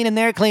your clean and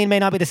their clean may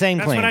not be the same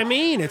that's clean. what I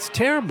mean. It's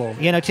terrible.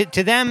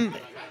 To them,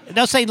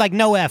 they'll say like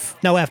no F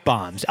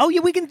bombs. Oh,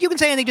 you can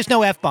say anything, just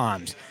no F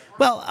bombs.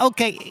 Well,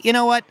 okay, you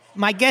know what?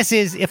 My guess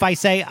is if I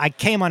say I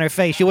came on her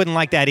face, you wouldn't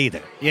like that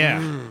either. Yeah.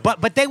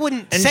 But they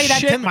wouldn't And say that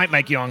shit to me. might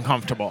make you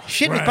uncomfortable.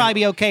 Shit would Right. probably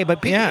be okay, but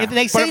if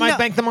they say but it might no,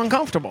 make them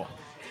uncomfortable.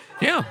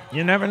 Yeah.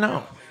 You never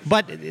know.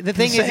 but the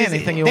thing say is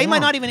anything you they might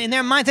want. not even in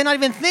their minds. They're not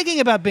even thinking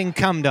about being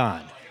cummed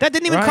on. That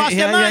didn't even Right, cross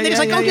their yeah, mind. yeah, They're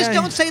just yeah, like, yeah, just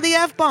yeah. don't say the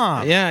F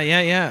bomb.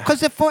 Yeah. Because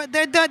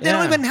they don't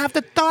Yeah. even have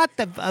the thought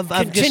of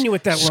Continue just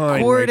with that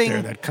line squirting.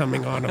 right there, that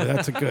coming on.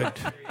 That's a good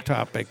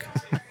topic.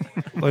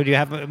 Or do you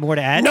have more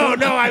to add? No,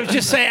 I was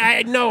just saying.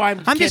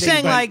 I'm I'm just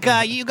kidding, saying,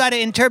 but you got to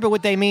interpret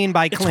what they mean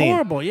by it's clean.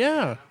 horrible.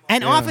 Yeah.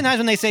 And oftentimes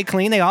when they say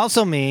clean, they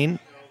also mean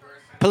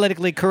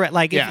politically correct.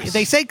 Like Yes. if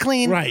they say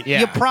clean, Right.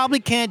 Yeah. you probably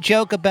can't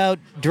joke about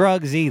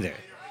drugs either.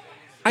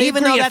 I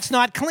Even agree though if- that's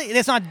not clean,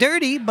 it's not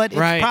dirty, but it's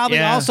Right, probably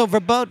yeah. also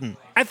verboten.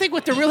 I think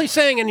what they're really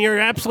saying, and you're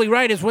absolutely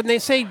right, is when they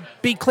say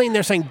be clean,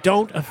 they're saying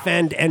don't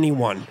offend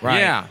anyone. Right.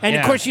 Yeah. And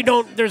Yeah. of course you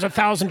don't. There's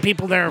 1,000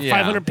 people there, Yeah.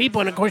 500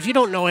 people, and of course you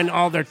don't know in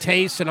all their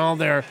tastes and all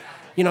their,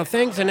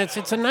 things, and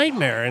it's a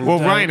nightmare. And, Well,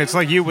 Ryan, it's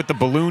like you with the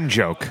balloon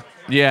joke.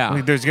 Yeah.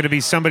 Like, there's going to be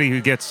somebody who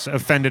gets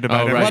offended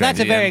about Oh, right. everything. Well, that's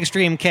a very Yeah.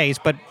 extreme case,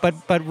 but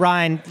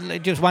Ryan,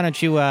 just why don't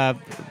you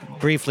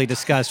briefly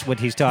discuss what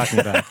he's talking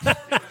about?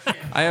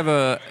 I have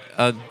a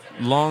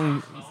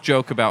long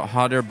joke about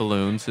hot air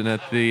balloons, and at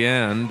the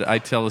end, I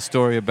tell a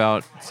story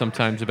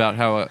sometimes about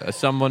how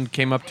someone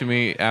came up to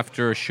me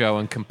after a show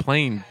and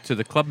complained to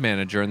the club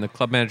manager, and the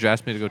club manager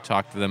asked me to go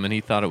talk to them, and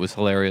he thought it was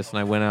hilarious, and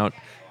I went out,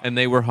 and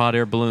they were hot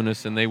air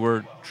balloonists, and they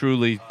were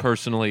truly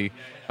personally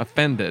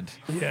offended.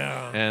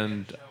 yeah.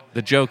 And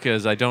the joke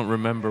is, I don't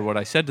remember what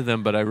I said to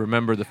them, but I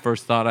remember the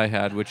first thought I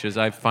had, which is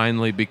I've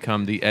finally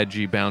become the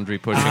edgy,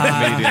 boundary-pushing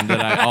comedian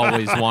that I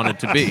always wanted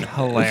to be.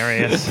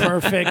 Hilarious.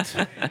 Perfect.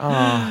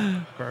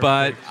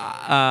 But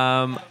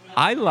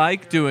I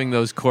like doing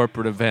those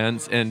corporate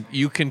events, and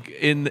you can,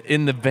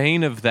 in the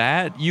vein of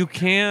that, you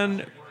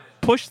can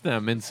push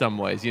them in some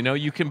ways.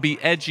 You can be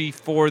edgy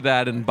for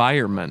that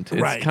environment.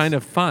 It's Right. kind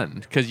of fun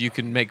because you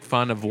can make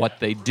fun of what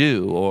they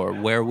do or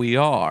where we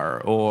are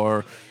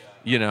or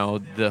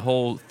the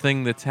whole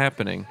thing that's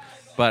happening.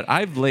 But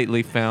I've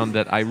lately found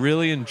that I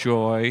really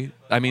enjoy.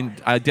 I mean,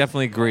 I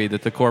definitely agree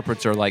that the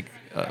corporates are like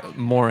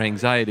more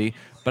anxiety,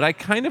 but I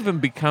kind of am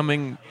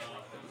becoming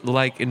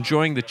like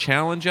enjoying the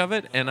challenge of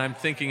it, and I'm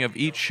thinking of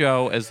each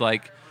show as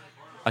like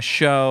a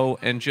show,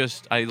 and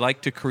just I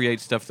like to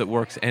create stuff that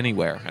works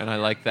anywhere, and I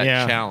like that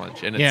Yeah.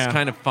 challenge, and it's Yeah.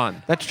 kind of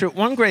fun. That's true.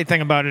 One great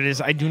thing about it is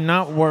I do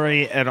not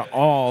worry at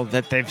all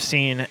that they've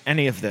seen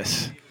any of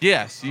this.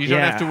 Yes, you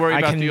don't have to worry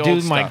about I can the do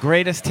old my stuff.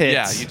 greatest hits.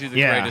 Yeah, you do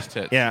the greatest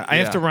hits. Yeah, I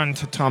have Yeah. to run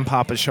to Tom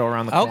Papa's show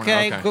around the corner.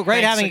 Okay, Okay. cool.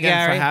 Great Thanks having you,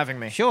 again Gary. for having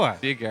me. Sure.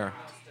 See you, Gary.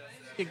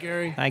 Hey,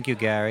 Gary. Thank you,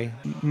 Gary.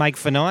 Mike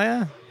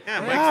Finioia? Yeah,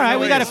 Mike All right,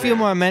 we got a Finioia's few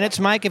more minutes.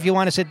 Mike, if you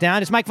want to sit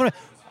down. It's Mike Finioia.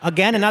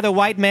 Again, another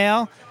white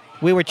male.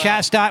 We were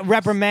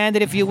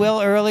reprimanded, if you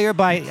will, earlier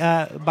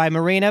by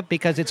Marina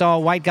because it's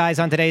all white guys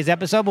on today's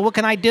episode. But what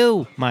can I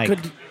do, Mike?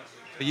 Good.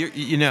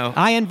 You know.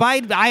 I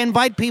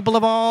invite people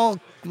of all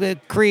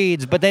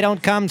creeds, but they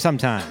don't come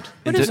sometimes.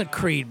 What is a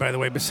creed, by the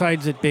way,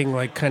 besides it being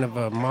like kind of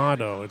a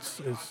motto?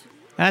 It's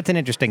That's an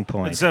interesting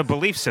point. It's a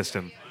belief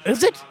system.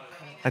 is it?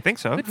 I think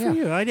so. Good for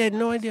you. I had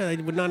no idea. I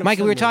would not have Mike,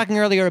 we said were that. talking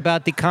earlier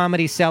about the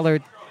Comedy Cellar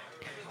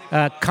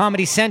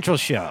Comedy Central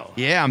show.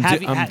 Yeah, I'm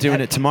Have you- doing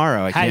it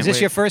tomorrow. I can't Is this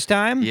wait. your first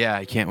time? Yeah,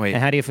 I can't wait.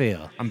 And how do you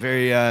feel? I'm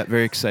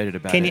very excited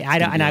about Can it. you, It's I,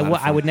 gonna and be a lot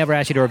of I fun. would never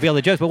ask you to reveal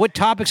the jokes, but what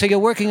topics are you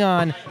working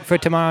on for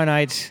tomorrow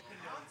night's?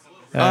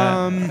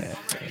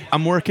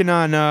 I'm working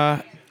on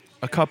a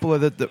couple of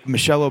the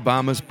Michelle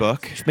Obama's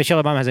book,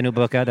 Michelle Obama has a new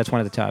book out. That's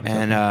one of the topics.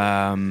 and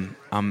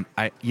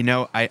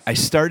I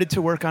started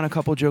to work on a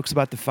couple jokes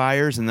about the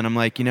fires, and then I'm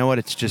like, you know what?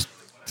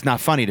 It's not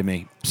funny to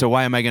me. So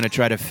why am I going to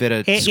try to fit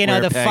a You know,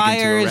 square the peg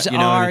fires into a, you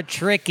know what I are mean?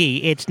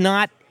 tricky. It's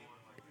not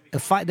the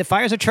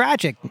fires are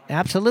tragic,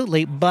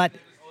 absolutely, but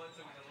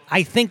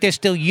I think there's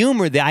still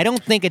humor there. I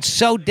don't think it's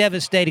so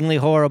devastatingly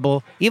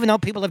horrible, even though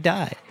people have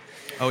died.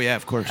 Oh yeah,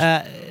 of course.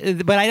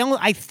 But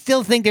I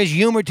still think there's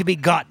humor to be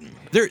gotten.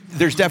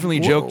 There's definitely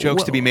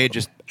jokes to be made.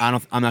 Just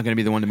I'm not going to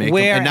be the one to make them,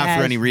 and not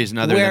for any reason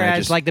other than I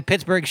just like the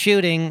Pittsburgh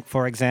shooting,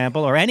 for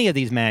example, or any of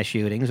these mass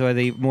shootings, or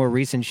the more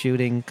recent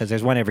shooting, because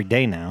there's one every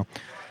day now.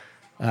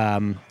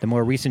 The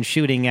more recent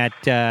shooting at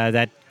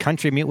that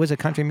country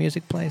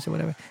music place or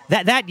whatever.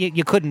 That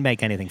you couldn't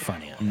make anything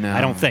funny of. No.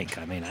 I don't think.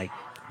 I mean,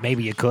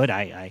 maybe you could.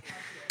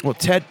 Well,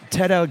 Ted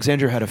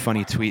Alexander had a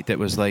funny tweet that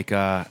was like,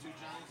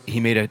 he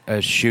made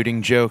a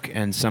shooting joke,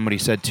 and somebody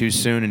said too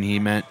soon, and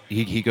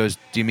he goes,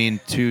 "Do you mean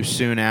too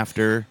soon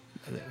after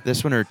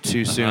this one, or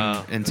too soon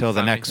until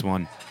the next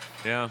one?"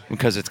 Yeah.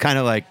 Because it's kind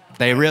of like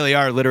they really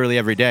are literally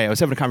every day. I was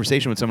having a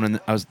conversation with someone,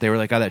 and they were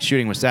like, "Oh, that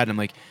shooting was sad." And I'm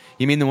like,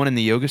 "You mean the one in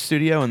the yoga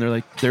studio?" And they're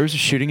like, "There was a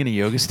shooting in a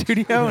yoga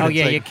studio." And Oh it's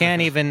yeah, like, you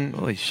can't even.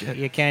 Holy shit!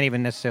 You can't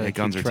even necessarily. Yeah,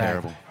 guns keep are track.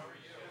 terrible.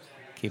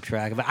 Keep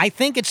track of it. I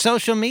think it's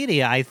social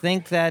media. I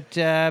think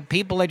that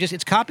people are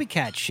it's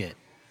copycat shit.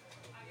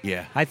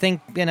 Yeah. I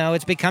think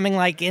it's becoming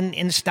like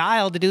in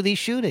style to do these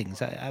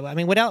shootings. I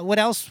mean, what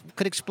else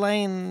could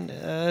explain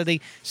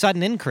the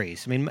sudden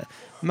increase? I mean,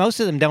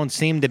 most of them don't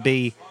seem to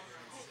be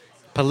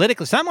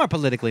politically. Some are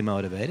politically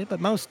motivated,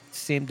 but most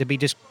seem to be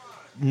just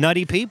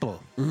nutty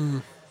people.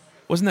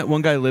 Wasn't that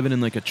one guy living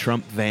in like a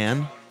Trump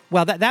van?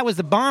 Well, that was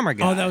the bomber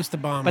guy. Oh, that was the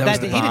bomber. But That was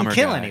the he didn't bomber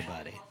kill guy.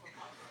 anybody.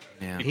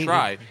 Yeah. He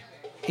tried.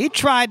 He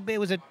tried. It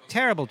was a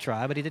terrible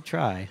try, but he did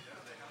try.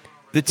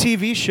 The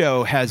TV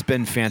show has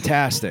been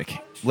fantastic.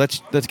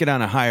 Let's get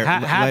on a higher.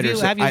 Have you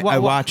I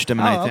watched them,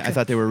 and I okay.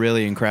 thought they were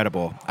really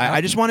incredible.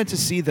 I just wanted to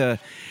see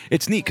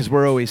It's neat because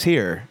we're always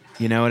here.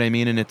 You know what I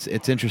mean? And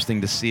it's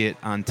interesting to see it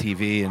on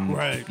TV, and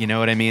Right. you know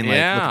what I mean? Like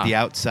Yeah. look at the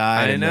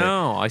outside. I and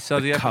know. I saw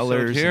the episode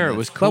colors here. and It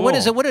was cool. But what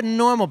is it? What do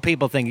normal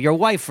people think? Your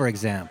wife, for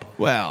example.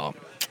 Well,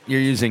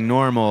 you're using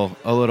normal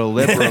a little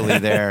liberally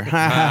there. You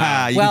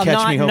Well, can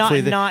catch me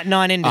hopefully. not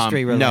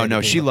non-industry related.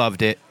 No, she people.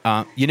 loved it.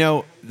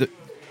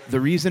 The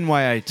reason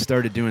why I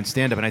started doing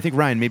stand-up, and I think,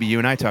 Ryan, maybe you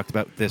and I talked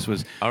about this,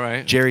 was All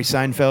right. Jerry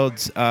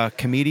Seinfeld's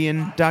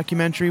comedian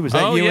documentary. Was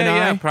that Oh, you yeah, and I?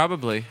 yeah,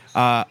 probably.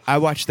 I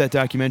watched that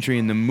documentary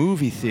in the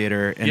movie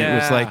theater, and it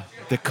was Yeah. like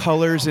the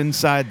colors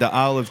inside the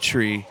olive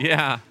tree.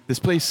 Yeah. This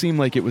place seemed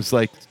like it was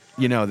like,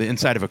 the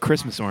inside of a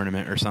Christmas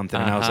ornament or something.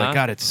 And I was like, Uh-huh.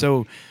 God, it's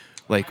so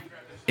like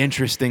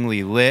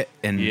interestingly lit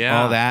and Yeah.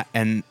 all that.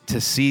 And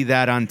to see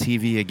that on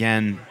TV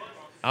again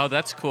Oh,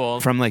 that's cool.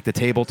 from like the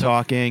table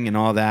talking and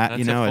all that,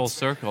 That's a full it's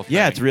circle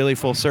Yeah, thing. it's really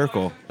full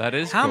circle. That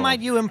is How cool. might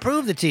you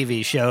improve the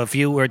TV show if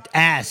you were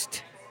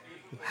asked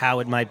how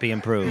it might be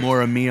improved?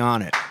 More of me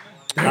on it.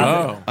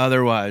 Oh.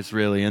 Otherwise,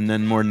 really, and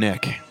then more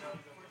Nick.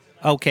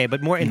 Okay,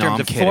 but more in No, terms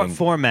I'm of kidding.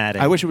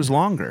 formatting. I wish it was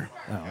longer.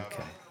 Oh,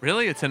 okay.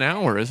 Really? It's an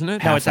hour, isn't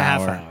it? No, it's a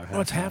half hour. hour.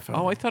 Oh, it's half.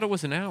 Oh, I thought it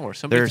was an hour.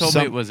 Somebody There's told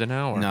some- me it was an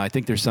hour. No, I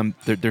think there's some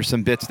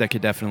bits that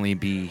could definitely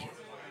be,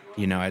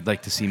 I'd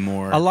like to see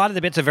more. A lot of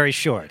the bits are very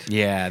short.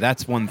 Yeah,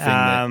 that's one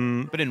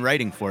thing. But in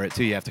writing for it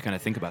too, you have to kind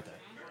of think about that.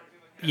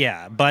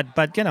 Yeah, but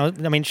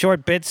I mean,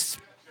 short bits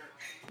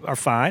are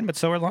fine, but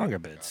so are longer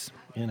bits.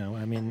 I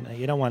mean,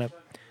 you don't want to.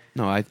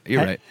 No,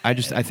 you're right. I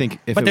think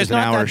if But it there's was an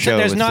not hour that, show,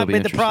 there's it would not. still be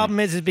But the interesting. problem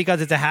is because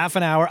it's a half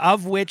an hour,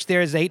 of which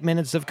there's 8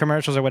 minutes of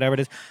commercials or whatever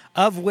it is,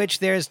 of which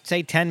there's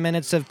say 10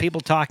 minutes of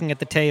people talking at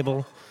the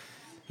table.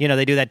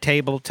 They do that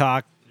table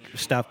talk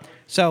stuff.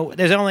 So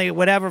there's only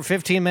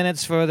 15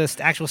 minutes for the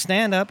actual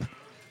stand-up,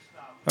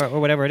 or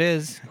whatever it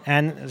is,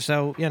 and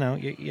so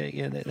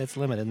it's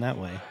limited in that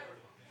way.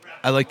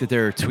 I like that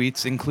there are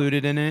tweets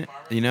included in it.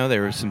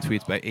 There were some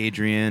tweets by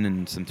Adrian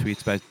and some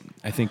tweets by.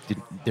 I think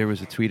there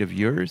was a tweet of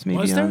yours, maybe.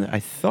 Was there? On it.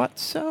 I thought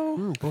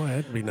so. Boy,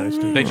 that'd be nice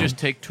to They just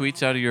take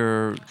tweets out of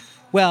your.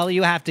 Well,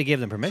 you have to give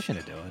them permission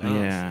to do it.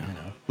 Yeah.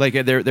 Like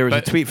there was a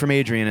But- tweet from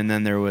Adrian, and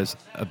then there was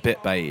a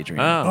bit by Adrian,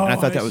 Oh. and I Oh,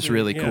 thought I that was see.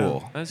 really Yeah.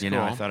 cool. That's I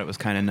cool. thought it was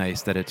kind of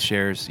nice that it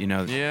shares.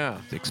 Yeah.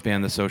 To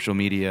expand the social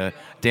media.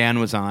 Dan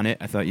was on it.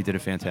 I thought you did a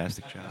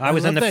fantastic job. I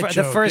was in love the that the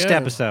joke, first yeah.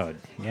 episode.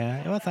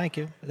 Yeah. Well, thank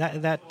you.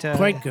 That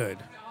quite good.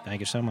 Thank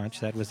you so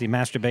much. That was the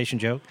masturbation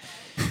joke.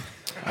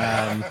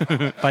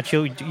 But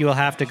you'll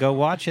have to go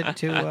watch it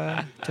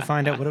to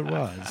find out what it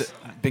was.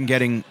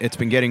 It's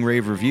been getting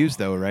rave reviews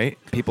though, right?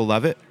 People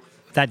love it.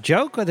 That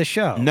joke or the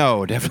show?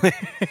 No,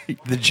 definitely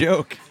the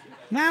joke.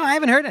 No, I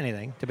haven't heard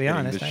anything. To be Kidding,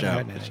 honest, the I haven't show,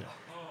 heard anything.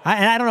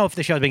 I don't know if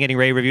the show's been getting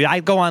rave reviews. I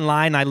go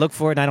online, I look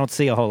for it, and I don't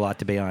see a whole lot,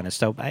 to be honest.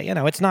 So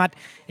it's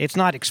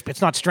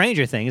not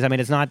Stranger Things. I mean,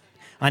 it's not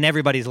on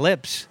everybody's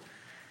lips.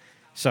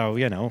 So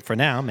for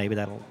now, maybe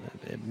it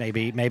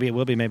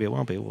will be, maybe it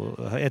won't be.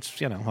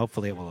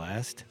 Hopefully it will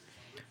last.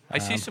 I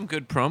see some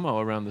good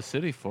promo around the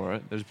city for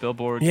it. There's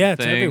billboards. Yeah, and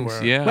it's things.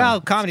 everywhere. Yeah, Well,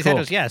 Comedy it's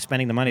cool. Central's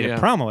spending the money to Yeah.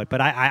 promo it, but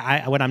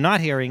I what I'm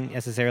not hearing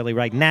necessarily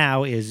right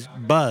now is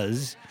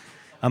buzz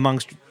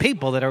amongst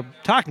people that are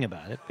talking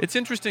about it. It's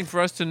interesting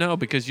for us to know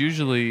because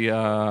usually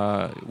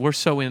we're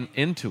so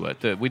into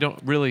it that we don't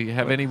really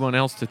have anyone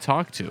else to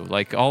talk to.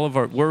 Like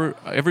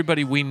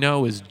everybody we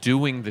know is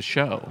doing the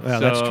show. Well,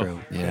 so that's true.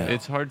 Yeah.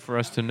 It's hard for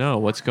us to know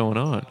what's going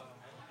on.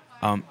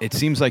 It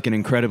seems like an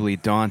incredibly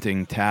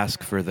daunting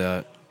task for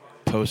the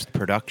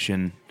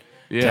post-production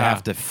to Yeah.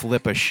 have to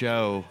flip a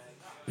show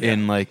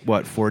in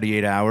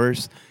 48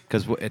 hours,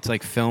 because it's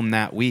like filmed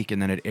that week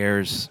and then it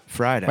airs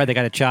Friday. Right, they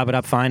got to chop it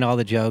up, find all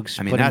the jokes,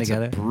 I mean, put them that's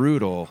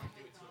together.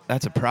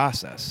 that's a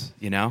process,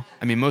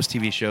 I mean, most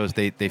TV shows,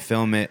 they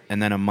film it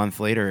and then a month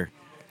later,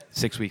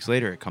 6 weeks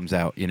later, it comes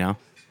out,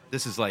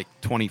 This is like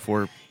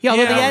 24. Yeah,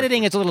 although Yeah. the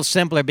editing is a little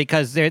simpler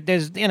because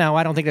there's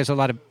I don't think there's a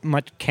lot of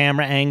much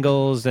camera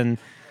angles and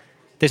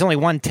there's only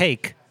one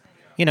take.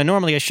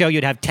 Normally a show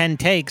you'd have 10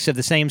 takes of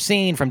the same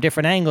scene from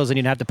different angles and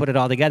you'd have to put it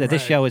all together.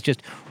 This show is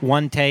just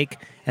one take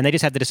and they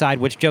just have to decide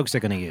which jokes they're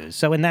going to use.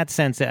 So in that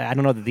sense, I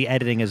don't know that the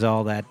editing is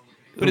all that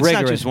But it's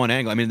rigorous. not just one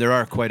angle. I mean, there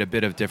are quite a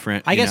bit of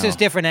different. I guess there's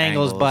different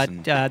angles, but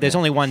and- there's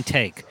only one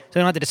take. So they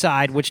don't have to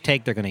decide which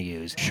take they're going to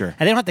use. Sure. And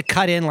they don't have to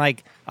cut in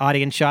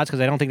audience shots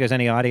because I don't think there's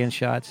any audience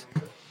shots.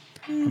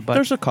 But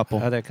there's a couple.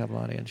 There are a couple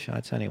audience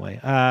shots anyway.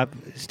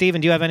 Steven,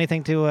 do you have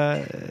anything to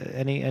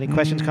any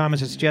questions,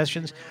 comments, or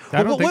suggestions?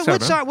 I don't think so,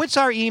 no. What's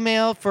our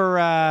email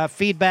for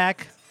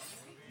feedback?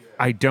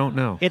 I don't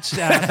know. It's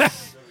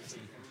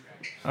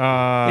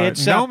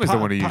Noam is the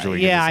one who usually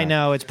gives yeah, us I that.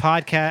 know. It's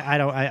podcast. I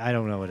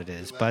don't know what it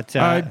is, but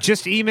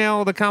Just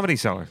email the Comedy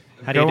Cellar.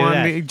 How do you do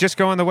that? Just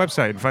go on the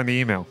website and find the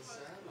email.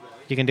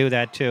 you can do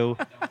that too.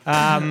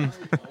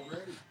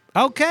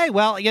 Okay,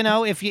 well,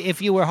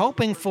 if you were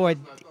hoping for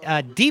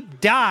a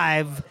deep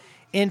dive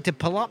into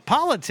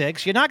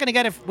politics, you're not going to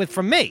get it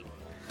from me.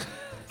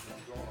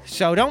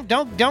 So don't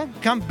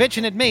come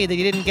bitching at me that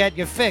you didn't get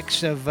your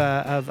fix of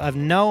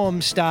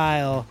Noam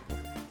style.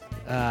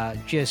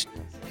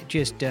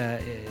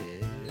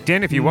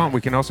 Dan, if you want,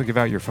 we can also give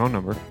out your phone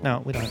number.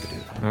 No, we don't have to do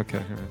that.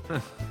 Okay.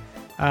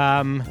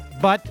 all right.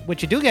 But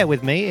what you do get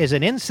with me is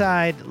an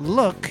inside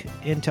look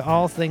into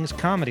all things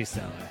Comedy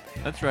Cellar.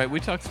 That's right. We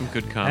talked some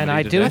good comedy. And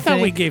I today. do I thought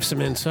we think- gave some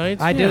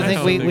insights. I do Yeah, think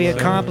thought we so.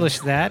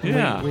 accomplished that.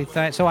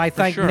 Yeah. So I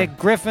thank sure. Nick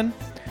Griffin,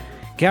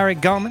 Gary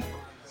Gulman,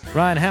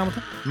 Ryan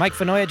Hamilton, Mike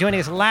Finioia joining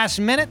us last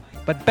minute,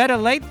 but better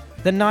late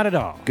than not at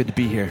all. Good to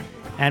be here.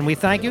 And we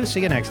thank you.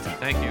 See you next time.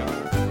 Thank you.